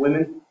wives,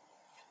 women,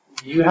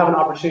 you have an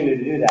opportunity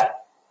to do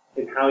that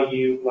in how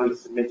you learn to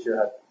submit to your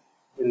husband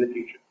in the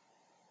future.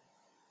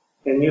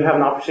 And you have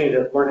an opportunity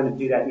to learn how to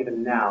do that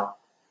even now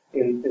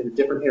in the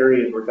different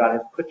areas where God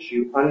has put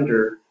you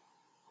under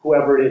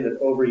whoever it is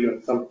that's over you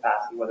in some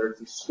capacity, whether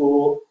it's in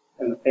school,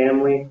 in the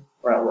family,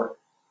 or at work.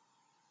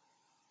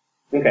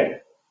 Okay.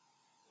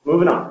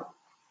 Moving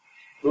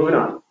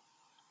on.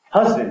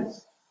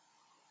 Husbands.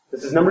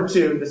 This is number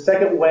 2. The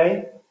second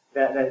way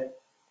that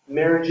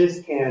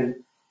marriages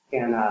can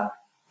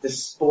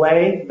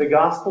display the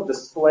gospel,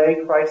 display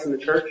Christ in the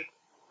church.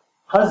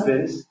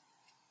 Husbands,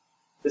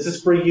 this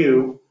is for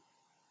you.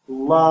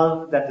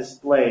 Love that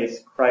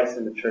displays Christ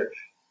in the church.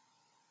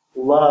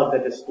 Love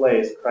that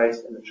displays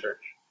Christ in the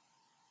church.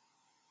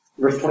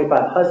 Verse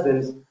 25,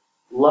 husbands,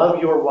 love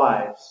your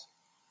wives,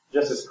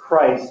 just as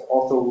Christ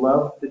also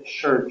loved the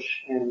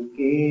church and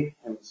gave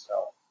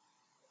himself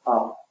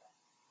up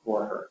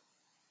for her.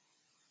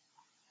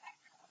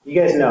 You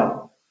guys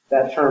know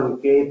that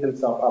term, gave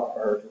himself up for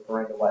her, is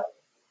referring to what?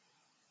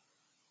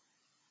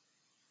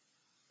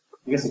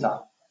 You guys can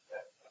talk.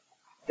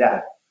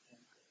 Dad.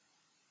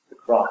 The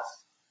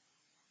cross.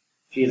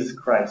 Jesus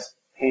Christ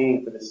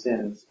paying for the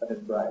sins of his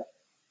bride.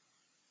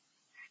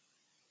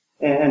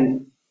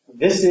 And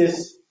this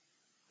is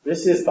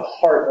the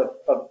heart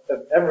of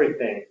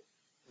everything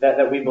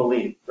that we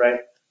believe, right?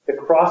 The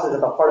cross is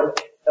at the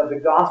heart of the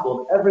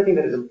gospel, of everything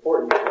that is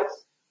important to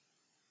us.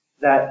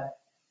 That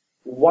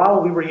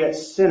while we were yet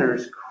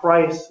sinners,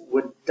 Christ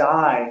would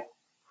die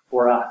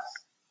for us.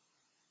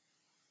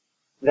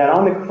 That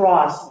on the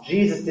cross,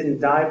 Jesus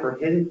didn't die for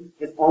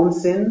his own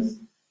sins.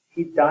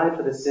 He died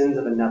for the sins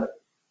of another.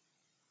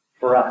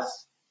 For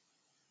us.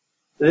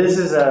 This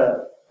is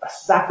a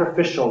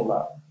sacrificial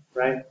love,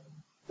 right?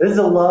 This is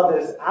a love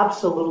that is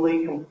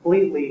absolutely,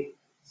 completely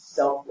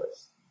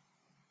selfless.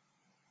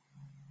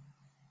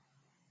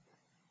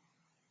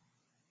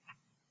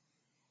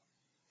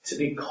 To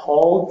be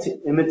called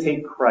to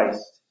imitate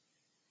Christ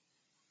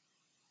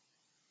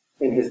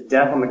in his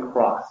death on the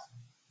cross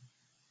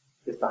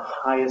is the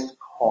highest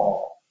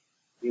call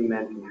you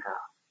men can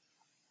have.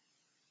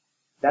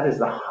 That is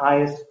the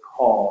highest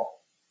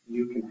call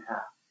you can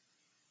have.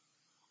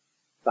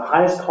 The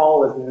highest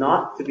call is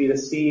not to be the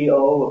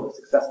CEO of a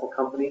successful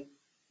company.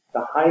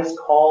 The highest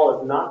call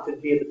is not to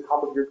be at the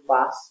top of your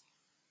class.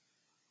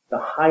 The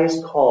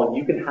highest call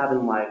you can have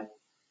in life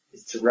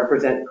is to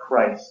represent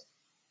Christ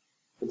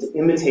and to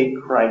imitate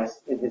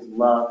Christ in his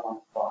love on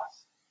the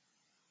cross.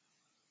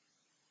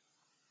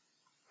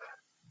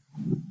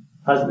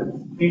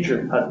 Husbands,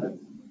 future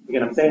husbands.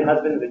 Again, I'm saying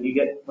husbands, and you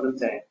get what I'm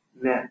saying.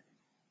 Men.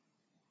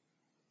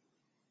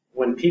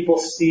 When people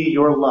see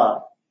your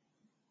love,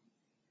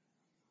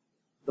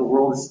 the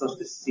world is supposed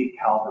to see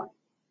Calvary.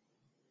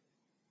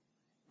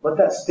 Let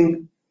that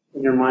sink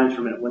in your minds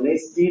for a minute. When they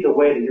see the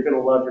way that you're going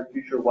to love your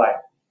future wife,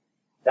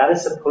 that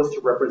is supposed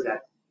to represent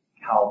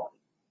Calvary.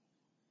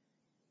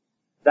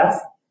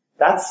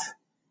 That's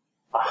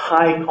a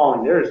high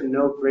calling. There is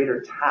no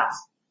greater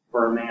task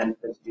for a man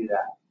than to do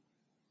that.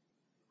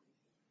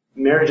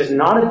 Marriage is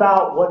not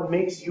about what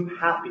makes you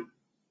happy.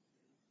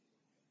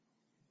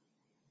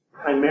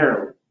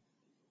 Primarily,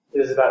 it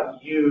is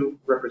about you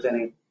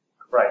representing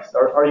Christ.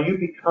 Are you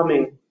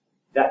becoming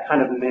that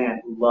kind of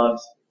man who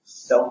loves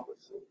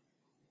selflessly?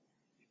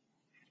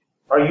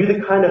 Are you the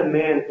kind of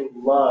man who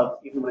loves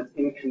even when it's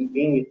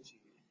inconvenient to you,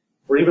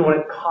 or even when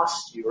it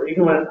costs you, or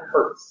even when it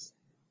hurts?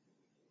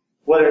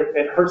 Whether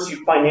it hurts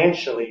you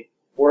financially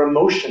or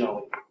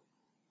emotionally.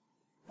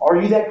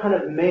 Are you that kind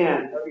of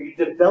man? Are you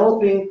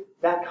developing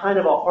that kind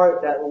of a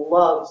heart that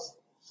loves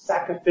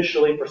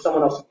sacrificially for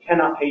someone else who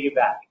cannot pay you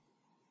back?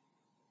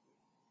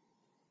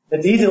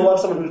 It's easy to love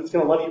someone who's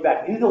going to love you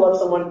back. It's easy to love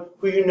someone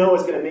who you know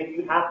is going to make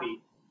you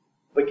happy.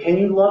 But can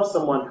you love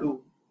someone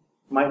who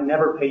might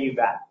never pay you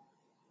back?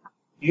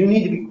 You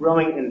need to be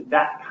growing in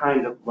that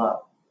kind of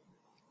love.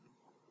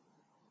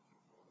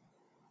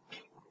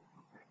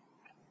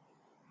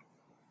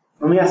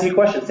 Let me ask you a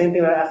question. Same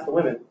thing that I asked the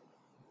women.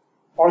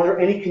 Are there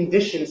any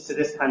conditions to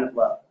this kind of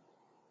love?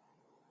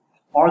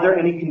 Are there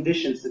any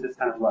conditions to this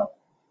kind of love?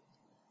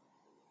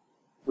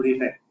 What do you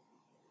think?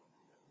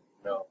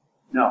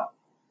 No.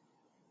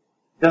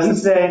 It doesn't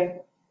say,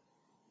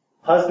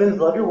 husbands,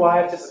 love your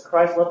wives just as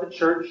Christ loved the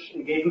church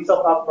and gave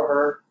himself up for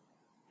her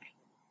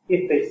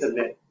if they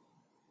submit.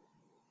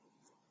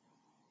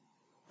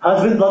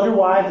 Husbands, love your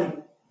wives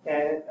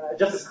and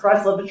just as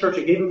Christ loved the church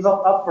and gave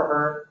himself up for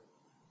her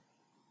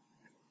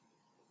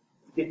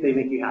if they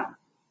make you happy,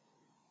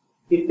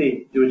 if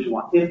they do what you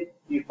want, if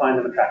you find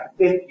them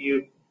attractive,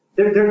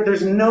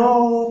 there's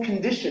no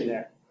condition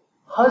there.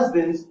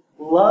 Husbands,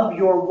 love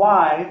your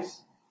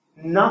wives,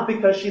 not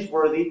because she's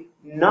worthy,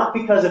 not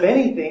because of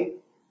anything.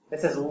 It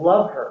says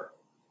love her.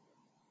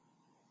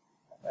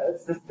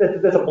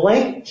 There's a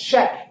blank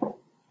check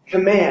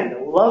command.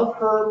 Love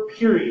her,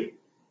 period.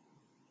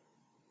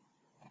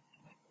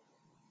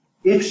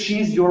 If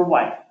she's your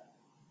wife,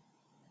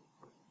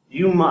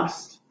 you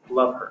must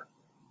love her.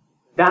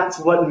 That's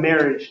what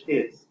marriage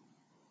is.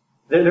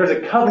 There's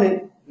a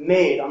covenant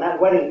made on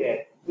that wedding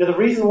day. You know, the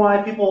reason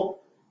why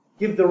people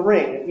give the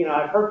ring, you know,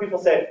 I've heard people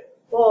say,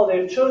 well,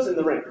 they've chosen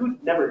the ring.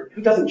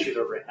 Who doesn't choose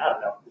a ring? I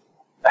don't know.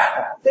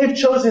 They've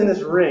chosen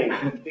this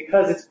ring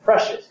because it's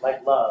precious,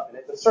 like love, and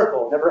it's a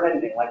circle, never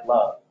ending, like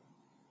love.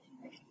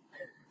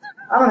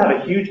 I don't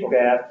have a huge, okay,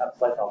 I have a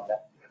slight problem with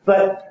that.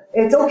 But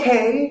it's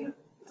okay.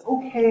 It's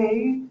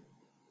okay.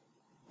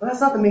 But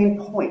that's not the main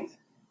point.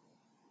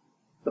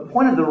 The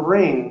point of the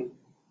ring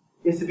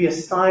is to be a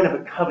sign of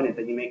a covenant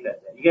that you make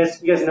that day. You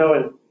guys know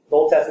in the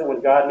Old Testament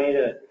when God made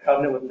a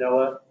covenant with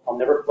Noah, I'll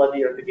never flood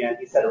the earth again.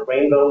 He set a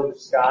rainbow in the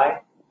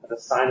sky as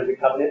a sign of the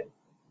covenant.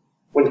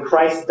 When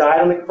Christ died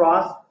on the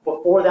cross,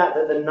 before that,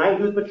 the night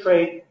he was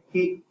betrayed,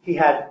 he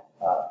had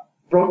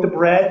broke the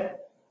bread.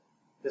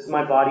 This is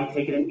my body,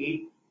 take it and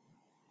eat.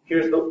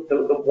 Here's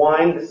the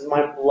wine, this is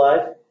my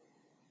blood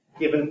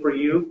given for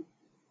you.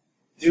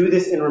 Do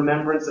this in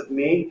remembrance of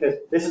me, because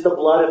this is the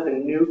blood of the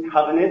new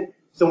covenant.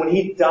 So when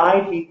he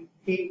died,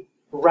 he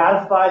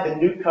ratified the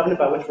new covenant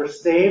by which we're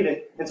saved.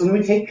 And so when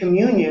we take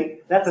communion,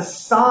 that's a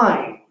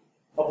sign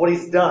of what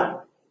he's done.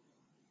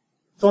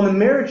 So on the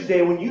marriage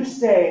day, when you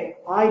say,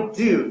 I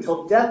do,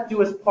 till death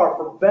do us part,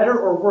 for better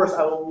or worse,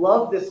 I will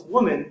love this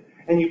woman,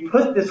 and you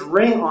put this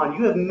ring on,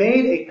 you have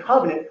made a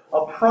covenant,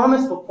 a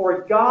promise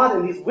before God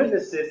and these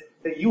witnesses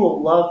that you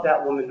will love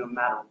that woman no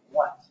matter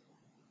what.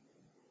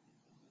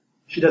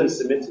 She doesn't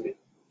submit to me.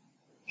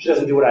 She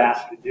doesn't do what I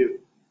ask her to do.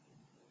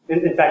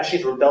 In fact,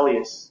 she's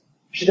rebellious.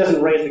 She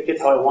doesn't raise the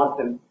kids how I want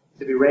them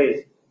to be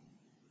raised.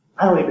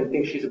 I don't even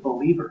think she's a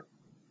believer.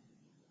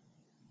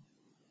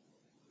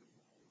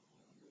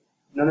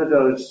 None of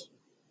those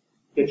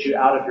get you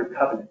out of your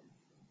covenant.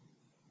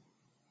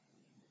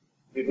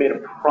 You've made a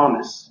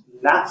promise.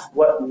 That's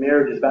what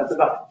marriage is about. It's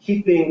about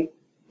keeping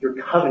your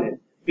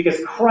covenant.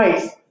 Because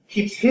Christ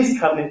keeps his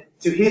covenant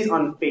to his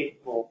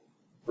unfaithful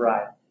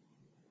bride.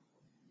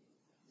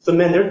 So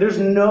men, there's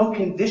no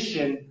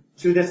condition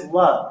to this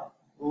love.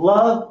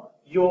 Love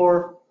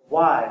your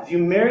wives. You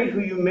married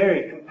who you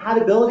married.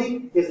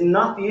 Compatibility is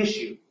not the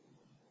issue.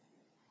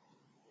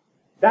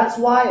 That's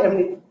why,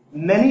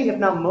 many, if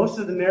not most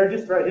of the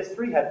marriages throughout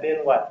history have been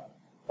what?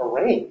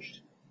 Arranged.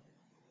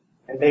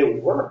 And they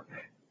work.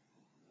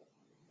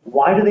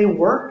 Why do they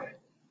work?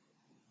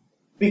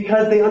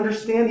 Because they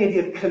understand the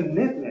idea of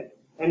commitment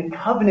and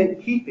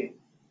covenant keeping.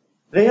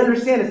 They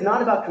understand it's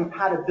not about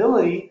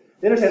compatibility.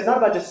 They understand it's not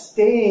about just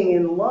staying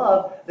in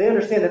love. They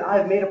understand that I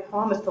have made a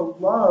promise to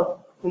love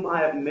whom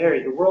I have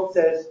married. The world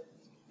says,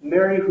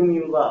 marry whom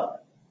you love.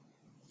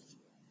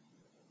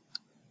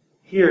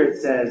 Here it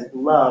says,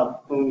 love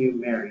whom you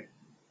marry.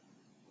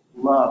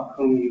 Love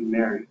whom you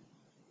marry.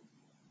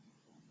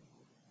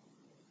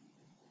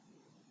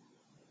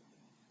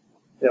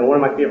 You know,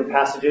 one of my favorite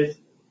passages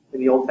in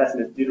the Old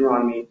Testament is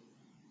Deuteronomy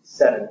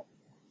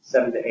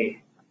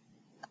 7:7-8.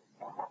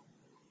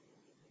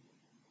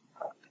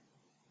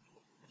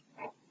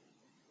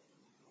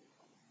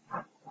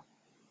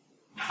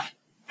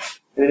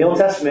 And in the Old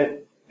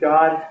Testament,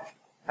 God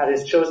had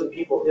his chosen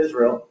people,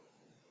 Israel,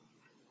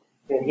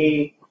 and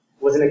he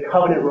was in a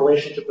covenant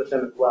relationship with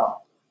them as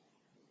well.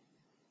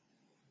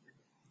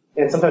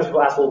 And sometimes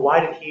people ask, well,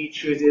 why did he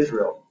choose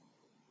Israel?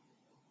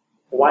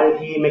 Why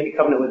did he make a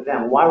covenant with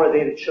them? Why were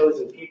they the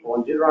chosen people?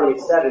 And Deuteronomy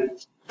 7,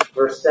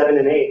 verse 7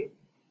 and 8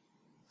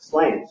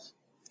 explains.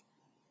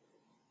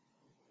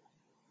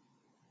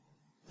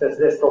 It says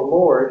this, the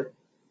Lord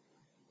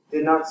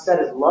did not set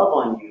his love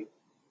on you,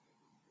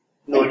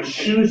 nor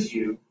choose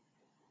you,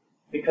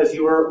 because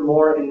you were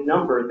more in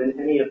number than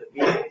any of the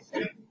peoples.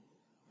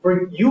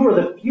 For you were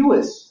the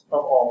fewest of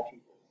all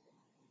people.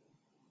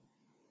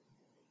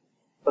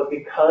 But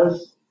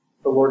because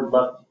the Lord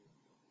loved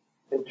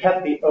you and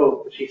kept the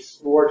oath which he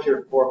swore to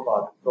your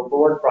forefathers, the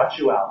Lord brought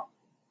you out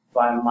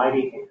by a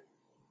mighty hand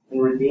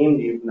and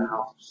redeemed you from the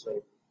house of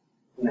slavery,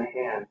 from the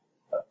hand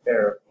of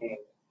Pharaoh, king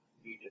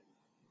of Egypt.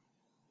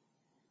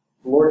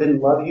 The Lord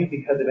didn't love you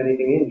because of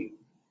anything in you,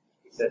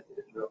 he said to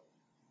Israel.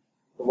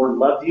 The Lord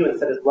loved you and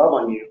set his love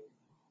on you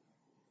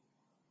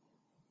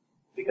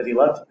because he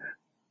loves you.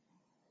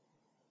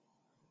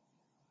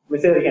 Let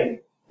me say it again.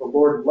 The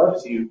Lord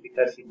loves you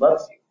because he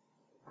loves you.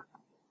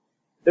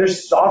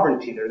 There's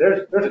sovereignty there.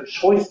 There's a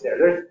choice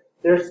there.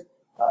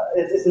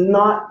 It's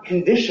not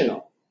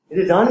conditional. It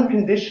is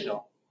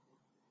unconditional.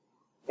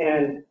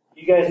 And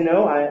you guys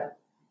know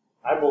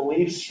I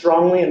believe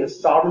strongly in the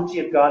sovereignty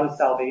of God and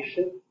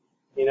salvation.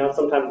 You know,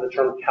 sometimes the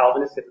term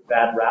Calvinist gets a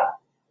bad rap.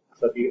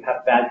 So if you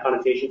have bad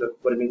connotations of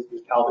what it means to be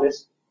a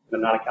Calvinist,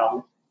 I'm not a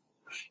Calvinist.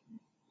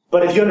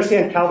 But if you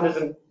understand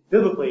Calvinism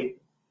biblically,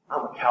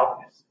 I'm a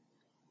Calvinist.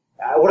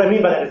 What I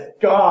mean by that is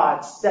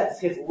God sets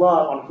His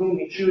love on whom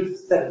He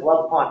chooses to set His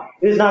love upon.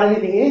 It is not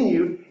anything in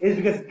you. It is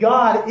because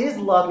God is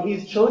love and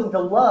He's chosen to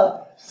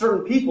love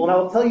certain people. And I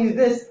will tell you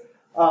this,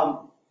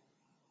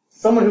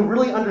 someone who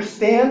really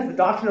understands the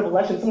doctrine of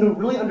election, someone who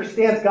really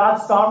understands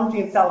God's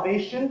sovereignty and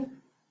salvation,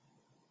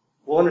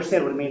 will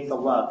understand what it means to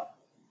love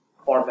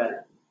far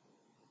better.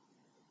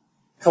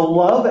 To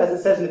love, as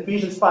it says in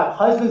Ephesians 5,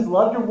 husbands,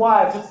 love your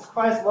wives just as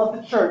Christ loved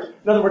the church.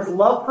 In other words,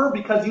 love her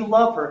because you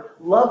love her.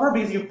 Love her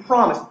because you've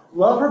promised.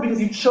 Love her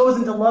because you've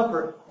chosen to love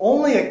her.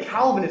 Only a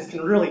Calvinist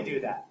can really do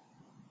that.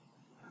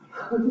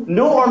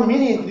 No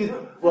Arminian can do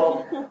that.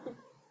 Well,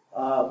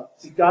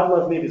 see, God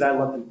loves me because I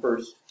loved Him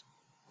first.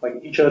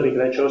 Like, He chose me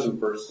because I chose Him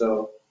first,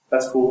 so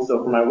that's cool.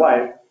 So for my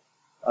wife,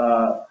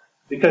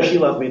 because she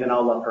loves me, then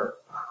I'll love her.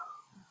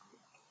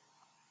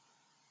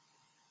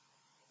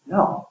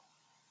 No.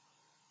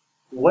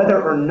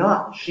 Whether or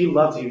not she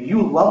loves you,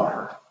 you love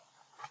her.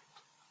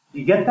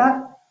 You get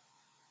that?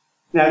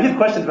 Now, if you have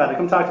questions about it,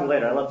 come talk to me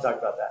later. I love to talk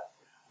about that.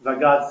 About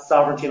God's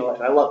sovereignty and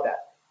election. I love that.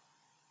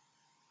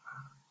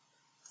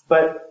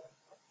 But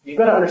you've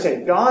got to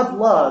understand, God's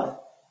love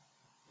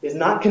is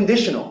not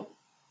conditional.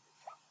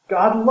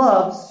 God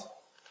loves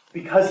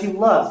because He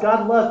loves.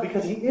 God loves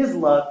because He is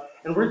love,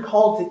 and we're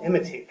called to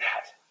imitate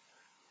that.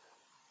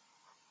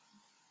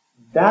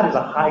 That is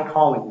a high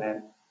calling,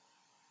 man.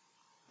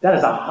 That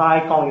is a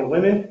high calling. And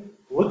women,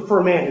 look for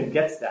a man who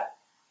gets that.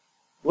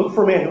 Look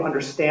for a man who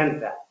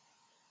understands that.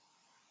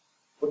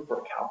 Look for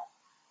a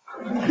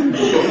Calvin.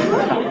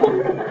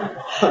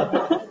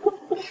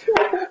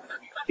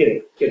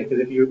 Kidding. Because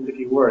if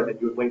you were, then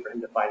you would wait for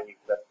him to find you.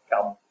 That's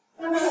Calvin.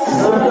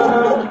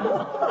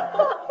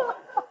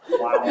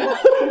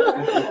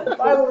 Wow.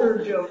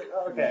 Bible joke.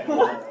 Okay.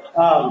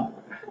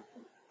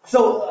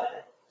 So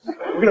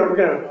we're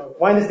gonna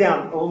wind this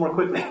down a little more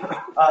quickly.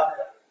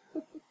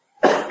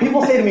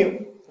 People say to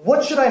me,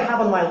 what should I have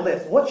on my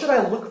list? What should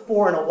I look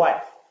for in a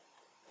wife?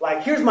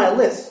 Like, here's my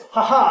list.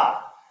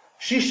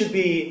 She should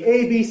be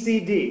A, B, C,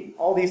 D.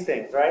 All these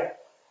things, right?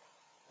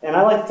 And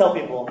I like to tell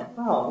people,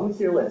 let me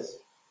see your list.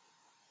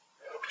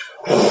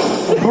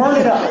 Burn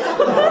it up.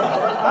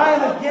 I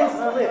am against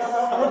the list.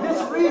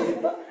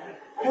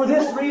 For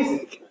this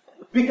reason.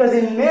 Because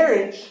in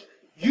marriage,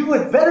 you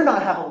had better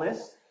not have a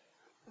list.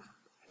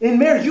 In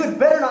marriage, you had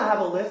better not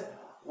have a list.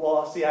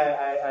 Well, see,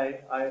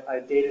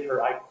 I dated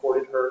her, I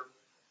courted her,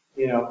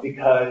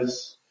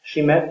 because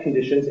she met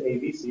conditions A,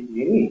 B, C,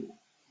 D, and E.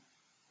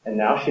 And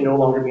now she no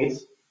longer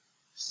meets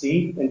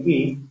C and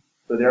E,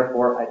 so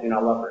therefore I do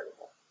not love her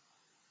anymore.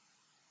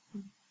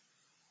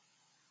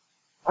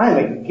 I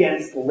am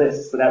against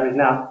lists for that reason.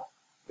 Now,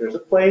 there's a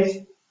place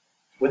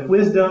with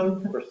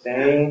wisdom for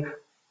saying,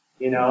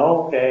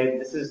 okay,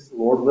 this is,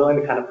 Lord willing,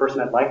 the kind of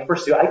person I'd like to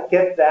pursue. I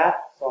get that,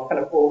 so I'm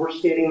kind of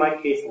overstating my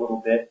case a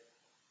little bit.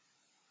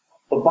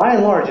 But by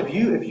and large, if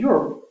you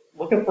are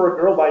looking for a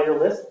girl by your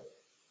list,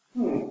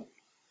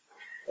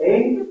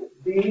 A,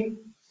 B,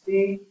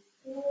 C,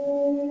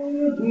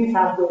 D's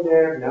halfway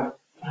there, no.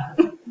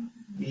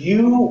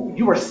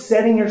 You are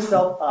setting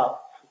yourself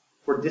up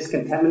for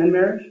discontentment in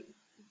marriage,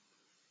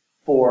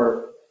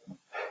 for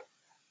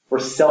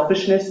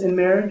selfishness in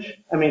marriage.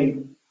 I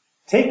mean,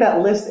 take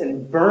that list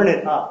and burn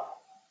it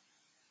up.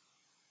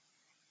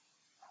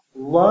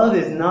 Love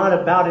is not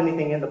about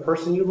anything in the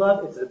person you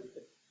love.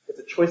 It's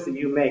a choice that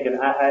you make. And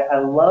I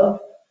love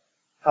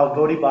how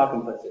Vodi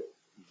Bakum puts it.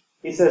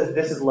 He says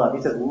this is love.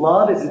 He says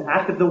love is an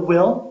act of the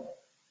will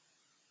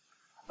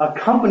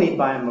accompanied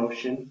by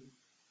emotion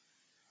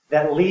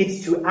that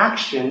leads to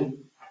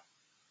action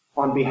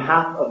on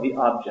behalf of the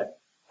object.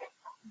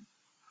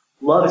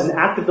 Love is an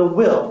act of the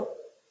will,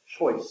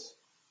 choice,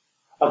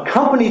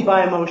 accompanied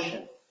by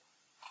emotion,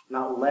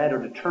 not led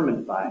or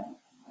determined by,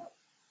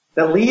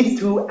 that leads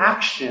to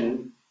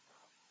action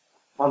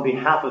on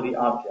behalf of the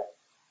object.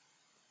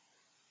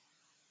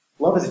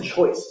 Love is a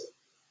choice.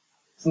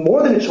 It's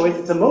more than a choice,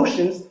 it's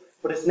emotions,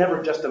 but it's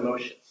never just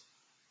emotions.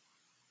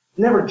 It's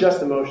never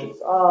just emotions.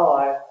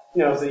 So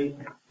you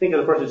think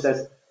of the person who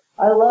says,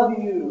 I love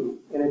you,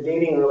 in a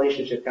dating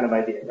relationship kind of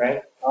idea,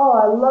 right? Oh,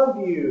 I love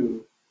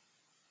you.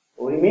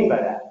 What do you mean by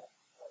that?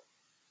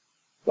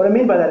 What I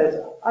mean by that is,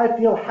 I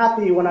feel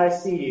happy when I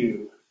see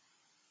you.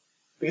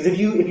 Because if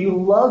you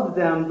love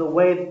them the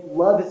way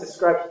love is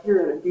described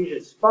here in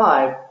Ephesians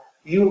 5,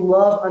 you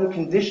love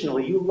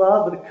unconditionally. You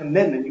love with a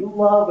commitment. You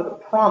love with a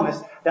promise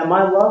that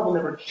my love will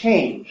never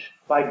change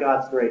by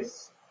God's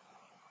grace.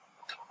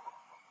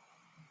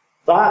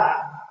 So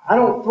I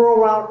don't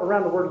throw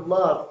around the word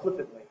love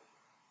flippantly.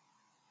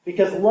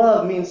 Because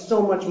love means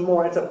so much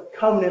more. It's a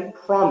covenant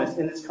promise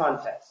in this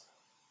context.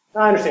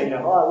 Now, I understand,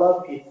 I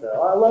love pizza.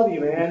 Oh, I love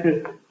you,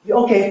 man.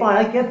 Okay, fine,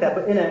 I get that.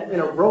 But in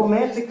a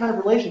romantic kind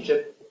of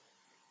relationship,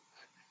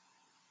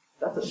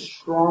 that's a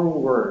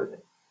strong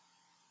word.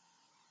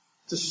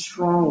 It's a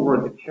strong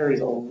word that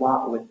carries a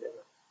lot with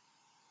it.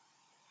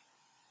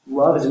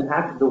 Love is an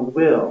act of the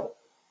will,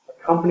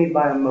 accompanied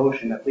by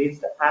emotion that leads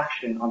to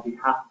action on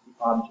behalf of the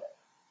object.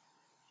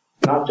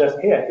 Not just,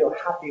 hey, I feel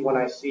happy when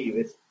I see you.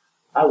 It's,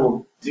 I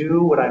will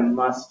do what I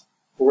must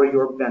for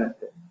your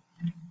benefit,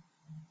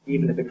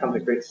 even if it comes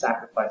at great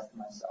sacrifice to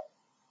myself.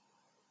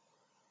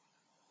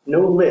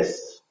 No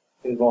list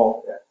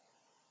involved there.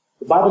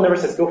 The Bible never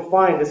says, go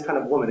find this kind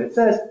of woman. It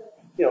says,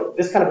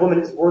 this kind of woman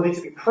is worthy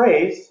to be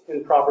praised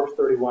in Proverbs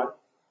 31.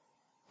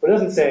 But it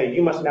doesn't say,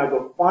 you must now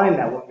go find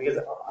that woman, because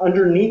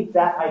underneath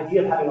that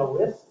idea of having a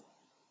list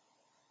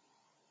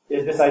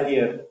is this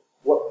idea of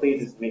what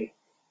pleases me.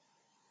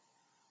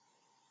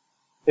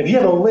 If you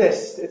have a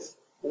list, it's,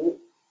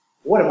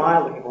 what am I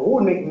looking for?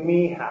 What would make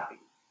me happy?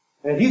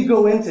 And if you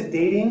go into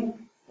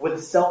dating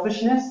with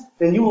selfishness,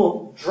 then you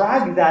will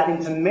drag that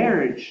into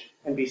marriage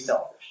and be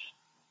selfish.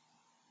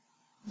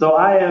 So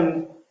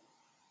I'm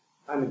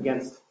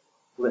against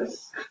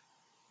lists.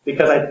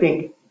 Because I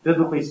think,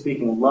 biblically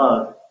speaking,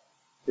 love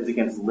is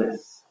against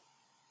lists.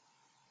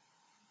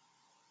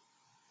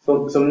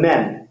 So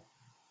men,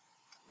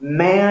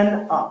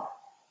 man up.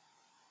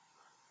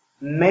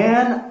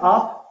 Man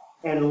up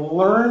and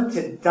learn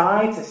to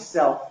die to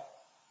self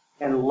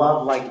and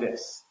love like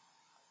this.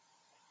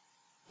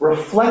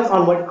 Reflect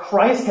on what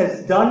Christ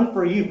has done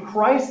for you.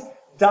 Christ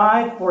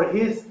died for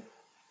his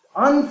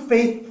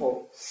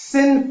unfaithful,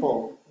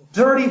 sinful,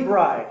 dirty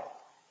bride.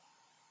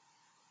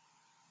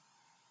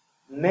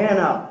 Man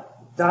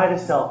up, die to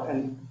self,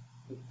 and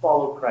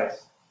follow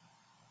Christ.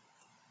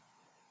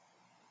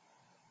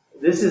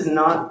 This is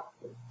not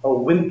a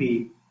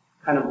wimpy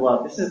kind of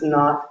love. This is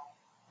not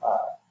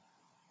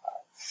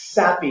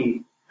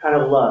sappy kind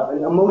of love.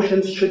 And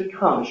emotions should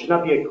come. It should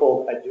not be a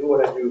cold, I do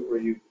what I do for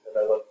you because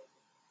I love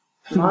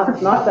you.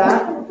 It's not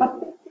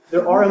that.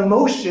 There are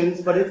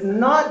emotions, but it's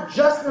not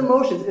just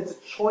emotions. It's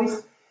a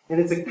choice and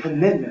it's a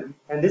commitment.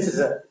 And this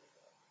is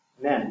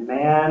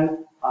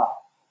man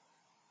up.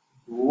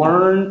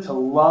 Learn to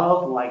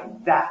love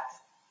like that.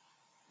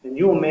 And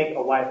you will make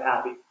a wife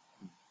happy.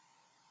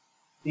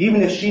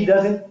 Even if she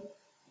doesn't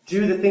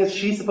do the things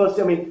she's supposed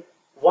to. I mean,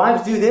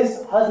 wives do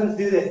this, husbands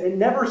do this. It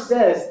never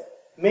says,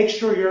 make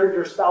sure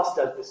your spouse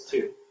does this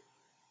too.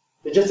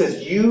 It just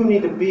says, you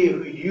need to be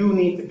who you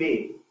need to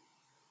be.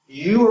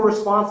 You are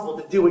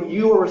responsible to do what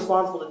you are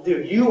responsible to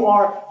do. You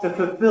are to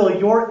fulfill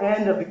your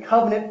end of the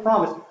covenant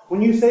promise.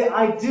 When you say,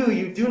 I do,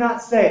 you do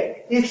not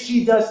say, if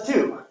she does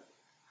too.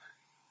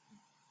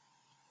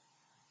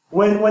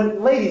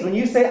 Ladies, when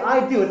you say,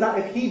 I do, it's not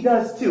if he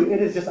does too.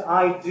 It is just,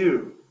 I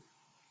do.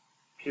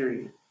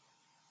 Period.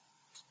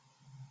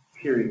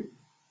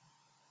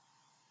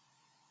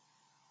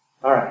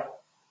 All right.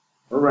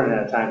 We're running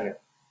out of time here.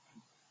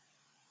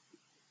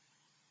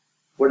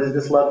 What does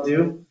this love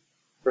do?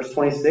 Verse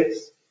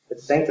 26, it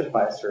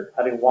sanctifies her,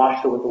 having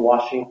washed her with the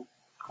washing,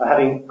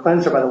 having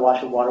cleansed her by the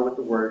washing of water with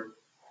the word,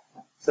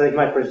 so that he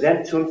might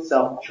present to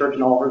himself the church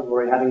in all her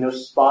glory, having no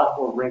spot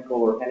or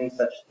wrinkle or any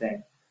such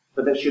thing,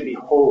 but that she should be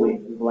holy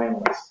and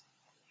blameless.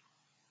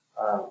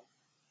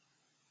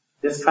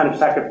 This kind of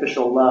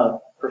sacrificial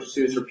love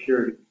pursues her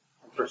purity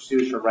and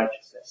pursues her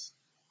righteousness.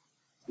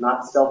 It's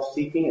not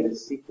self-seeking, it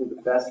is seeking the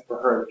best for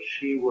her, that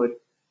she would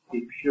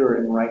be pure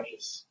and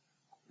righteous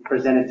and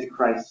presented to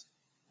Christ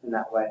in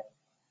that way.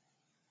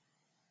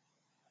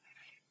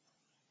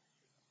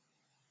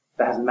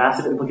 That has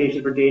massive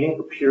implications for dating,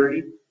 for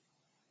purity.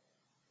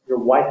 Your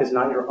wife is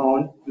not your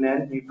own,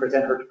 men. You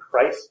present her to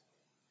Christ.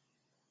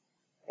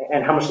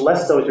 And how much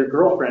less so is your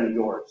girlfriend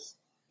yours?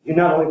 You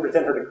not only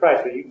present her to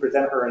Christ, but you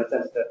present her in a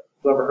sense to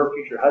whoever her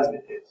future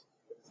husband is.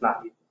 It's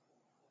not you.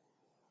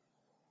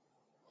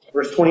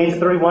 Verse 28 to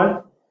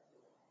 31.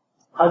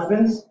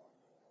 Husbands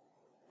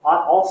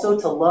ought also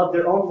to love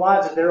their own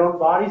wives as their own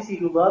bodies. He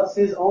who loves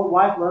his own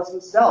wife loves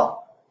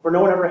himself. For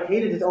no one ever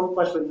hated his own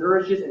flesh, but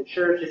nourishes and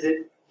cherishes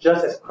it,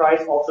 just as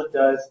Christ also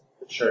does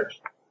the church.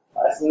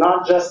 It's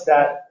not just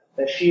that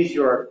she's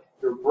your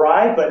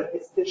bride, but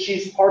it's that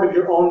she's part of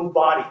your own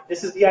body.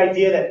 This is the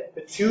idea that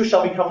the two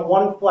shall become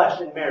one flesh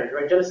in marriage,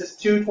 right? Genesis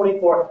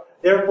 2:24.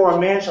 Therefore a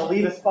man shall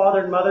leave his father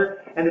and mother,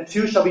 and the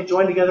two shall be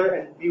joined together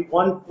and be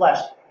one flesh.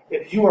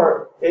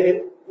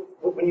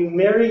 When you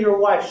marry your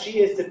wife,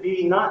 she is to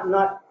be not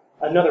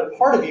another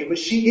part of you, but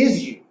she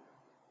is you.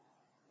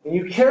 And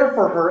you care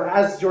for her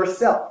as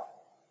yourself.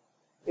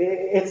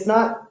 It's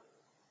not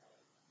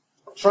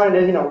trying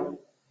to,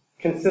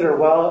 consider,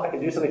 well, I can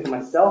do something for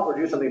myself or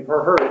do something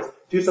for her. It's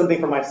do something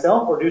for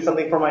myself or do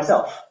something for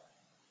myself.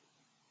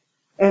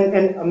 And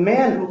a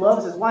man who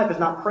loves his wife is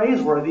not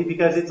praiseworthy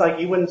because it's like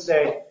you wouldn't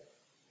say,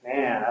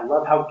 man, I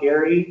love how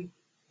Gary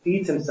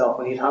feeds himself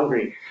when he's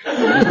hungry.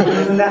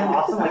 Isn't that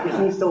awesome? Like,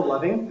 isn't he so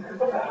loving?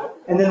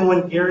 And then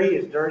when Gary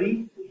is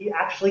dirty, he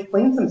actually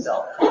cleans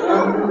himself.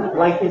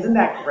 Like, isn't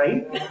that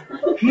great?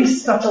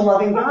 He's such a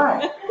loving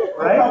guy,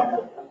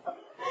 right?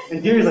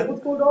 And Gary's like,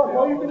 what's going on?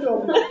 Why are you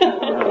doing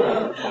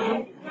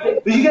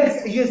that? But you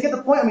guys get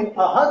the point. I mean,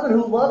 a husband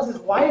who loves his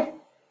wife,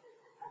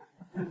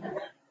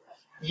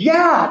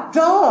 yeah,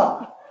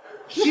 duh.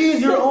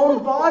 She's your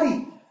own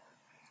body.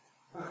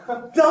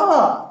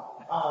 Duh.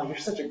 Oh, you're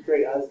such a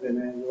great husband,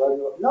 man.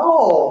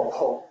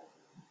 No.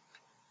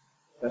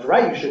 That's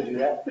right, you should do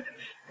that.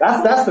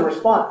 That's the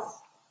response.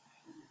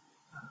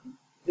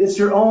 It's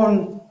your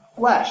own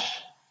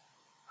flesh.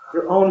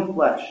 Your own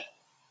flesh.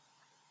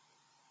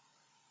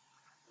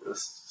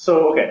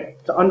 So, okay,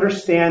 to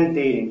understand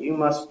dating, you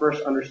must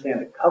first understand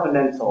the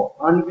covenantal,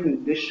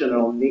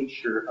 unconditional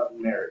nature of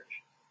marriage.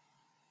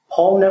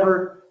 Paul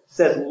never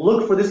says,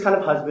 look for this kind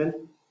of husband,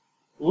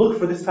 look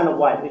for this kind of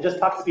wife. He just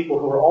talks to people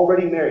who are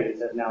already married and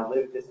says, now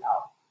live this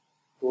out.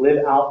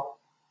 Live out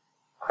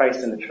Christ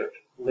in the church.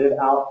 Live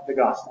out the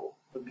gospel.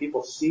 When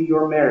people see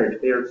your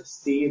marriage, they are to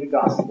see the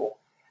gospel.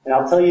 And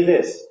I'll tell you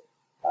this,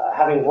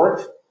 having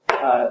worked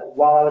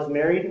while I was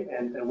married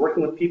and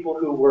working with people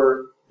who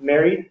were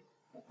married,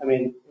 I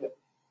mean,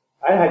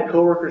 I had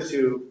coworkers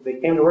who,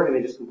 they came to work and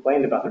they just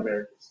complained about their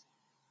marriages.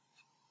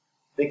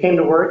 They came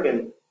to work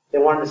and they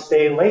wanted to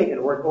stay late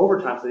and work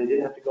overtime so they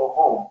didn't have to go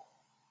home.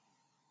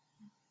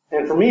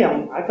 And for me,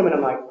 I come in and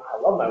I'm like, I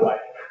love my wife.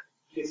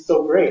 She's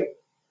so great.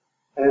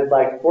 And it's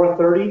like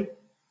 4:30. I'm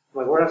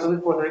like, we're not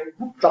something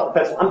 4:30. Drop the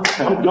pencil.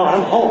 I'm gone.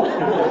 I'm home.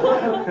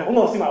 I'm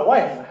going to see my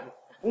wife.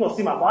 I'm going to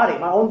see my body,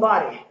 my own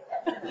body.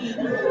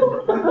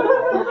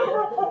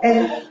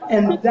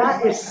 And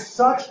that is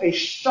such a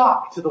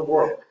shock to the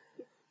world.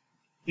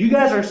 You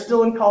guys are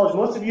still in college.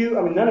 Most of you,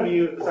 I mean, none of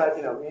you, besides,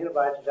 me and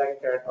Abijah, Jack and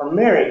Karen, are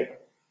married.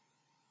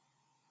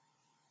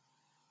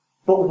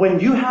 But when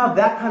you have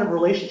that kind of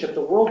relationship,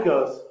 the world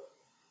goes,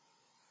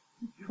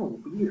 you're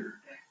weird.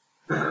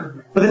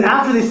 But then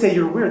after they say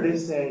you're weird, they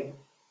say,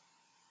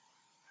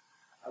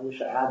 I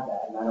wish I had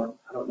that, and I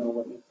don't know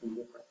what makes them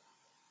different.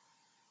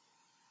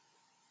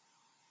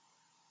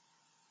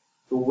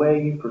 The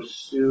way you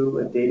pursue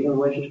a dating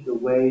relationship, the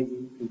way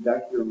you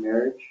conduct your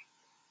marriage,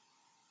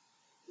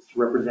 is to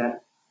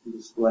represent and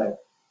display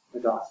the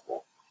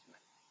gospel.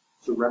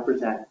 To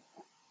represent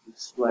and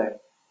display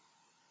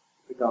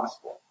the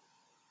gospel.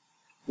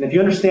 And if you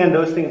understand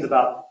those things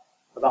about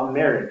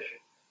marriage,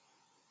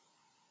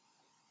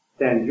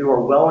 then you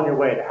are well on your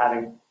way to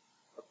having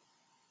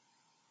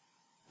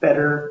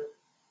better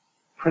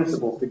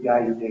principles to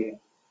guide your dating.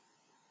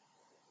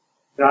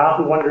 I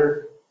often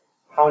wonder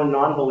how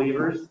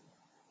non-believers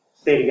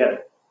stay together.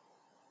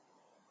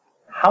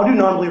 How do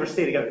non-believers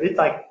stay together? It's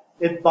like,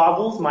 it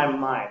boggles my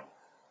mind.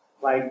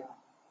 Like,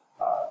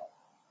 I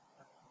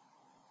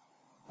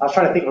was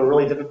trying to think of a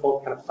really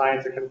difficult kind of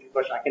science or chemistry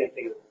question. I can't even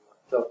think of it.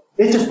 So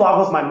it just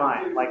boggles my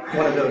mind, like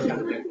one of those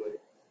kinds of things would.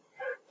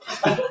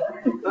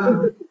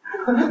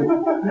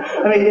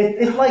 I mean,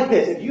 it's like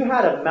this. If you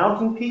had a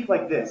mountain peak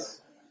like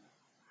this,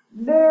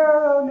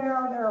 narrow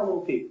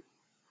little peak,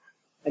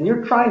 and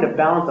you're trying to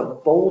balance a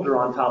boulder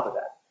on top of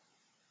that,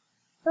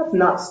 that's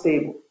not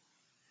stable,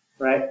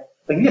 right?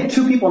 Like you have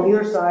two people on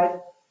either side.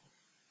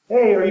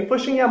 Hey, are you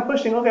pushing? Yeah, I'm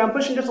pushing. Okay, I'm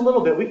pushing just a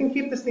little bit. We can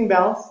keep this thing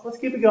balanced. Let's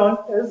keep it going.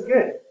 Yeah, this is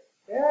good.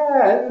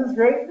 Yeah, this is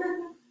great.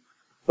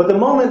 But the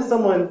moment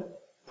someone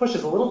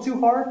pushes a little too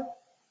hard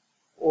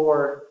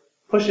or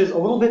pushes a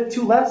little bit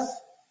too less,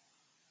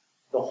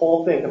 the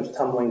whole thing comes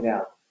tumbling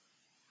down.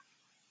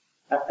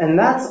 And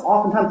that's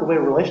oftentimes the way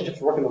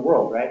relationships work in the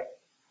world, right?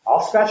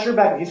 I'll scratch your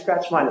back if you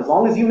scratch mine. As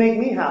long as you make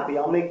me happy,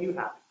 I'll make you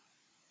happy.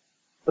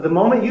 But the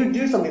moment you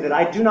do something that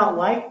I do not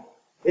like,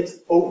 it's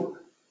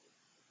over.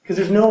 Because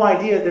there's no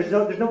idea, there's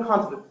no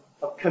concept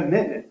of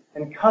commitment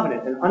and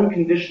covenant and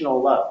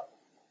unconditional love.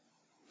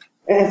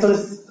 And so this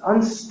is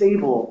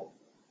unstable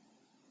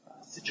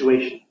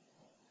situation.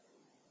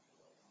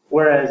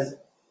 Whereas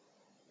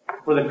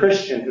for the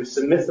Christian who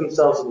submits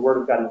themselves to the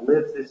Word of God and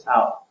lives this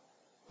out,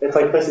 it's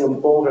like placing a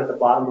boulder at the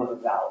bottom of a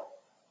valley.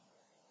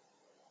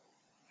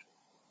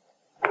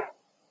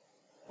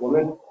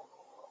 Woman,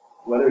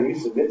 whether you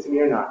submit to me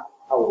or not,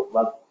 I will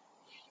love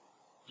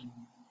you.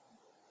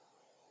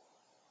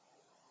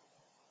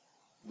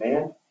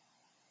 Man,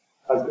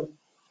 husband,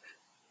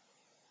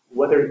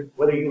 whether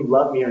you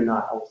love me or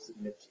not, I will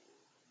submit to you.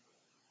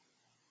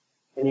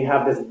 And you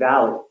have this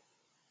valley,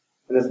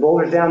 and this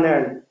boulder's down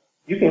there, and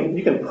you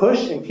can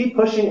push and keep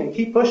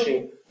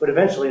pushing, but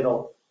eventually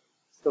it'll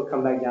still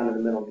come back down to the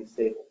middle and be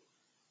stable.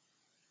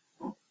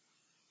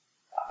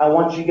 I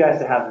want you guys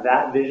to have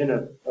that vision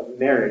of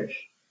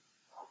marriage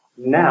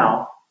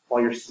now,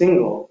 while you're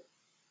single,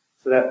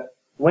 so that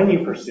when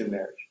you pursue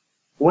marriage,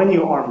 when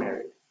you are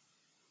married,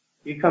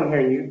 you come here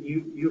and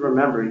you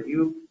remember,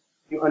 you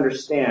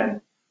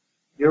understand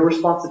your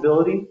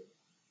responsibility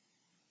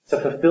to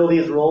fulfill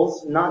these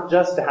roles, not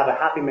just to have a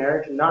happy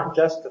marriage, not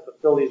just to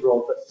fulfill these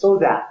roles, but so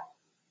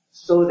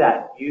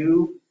that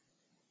you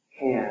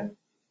can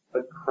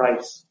put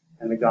Christ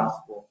and the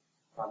gospel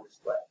on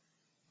display.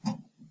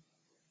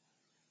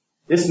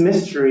 This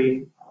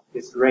mystery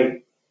is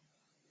great,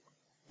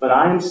 but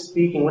I'm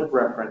speaking with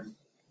reference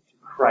to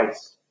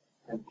Christ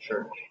and the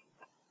church.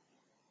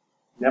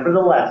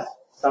 Nevertheless,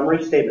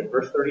 summary statement,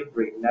 verse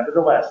 33,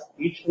 nevertheless,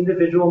 each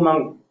individual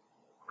among you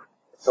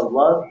is to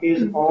love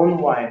his own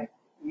wife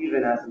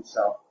even as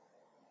himself,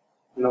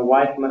 and the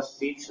wife must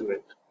see to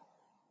it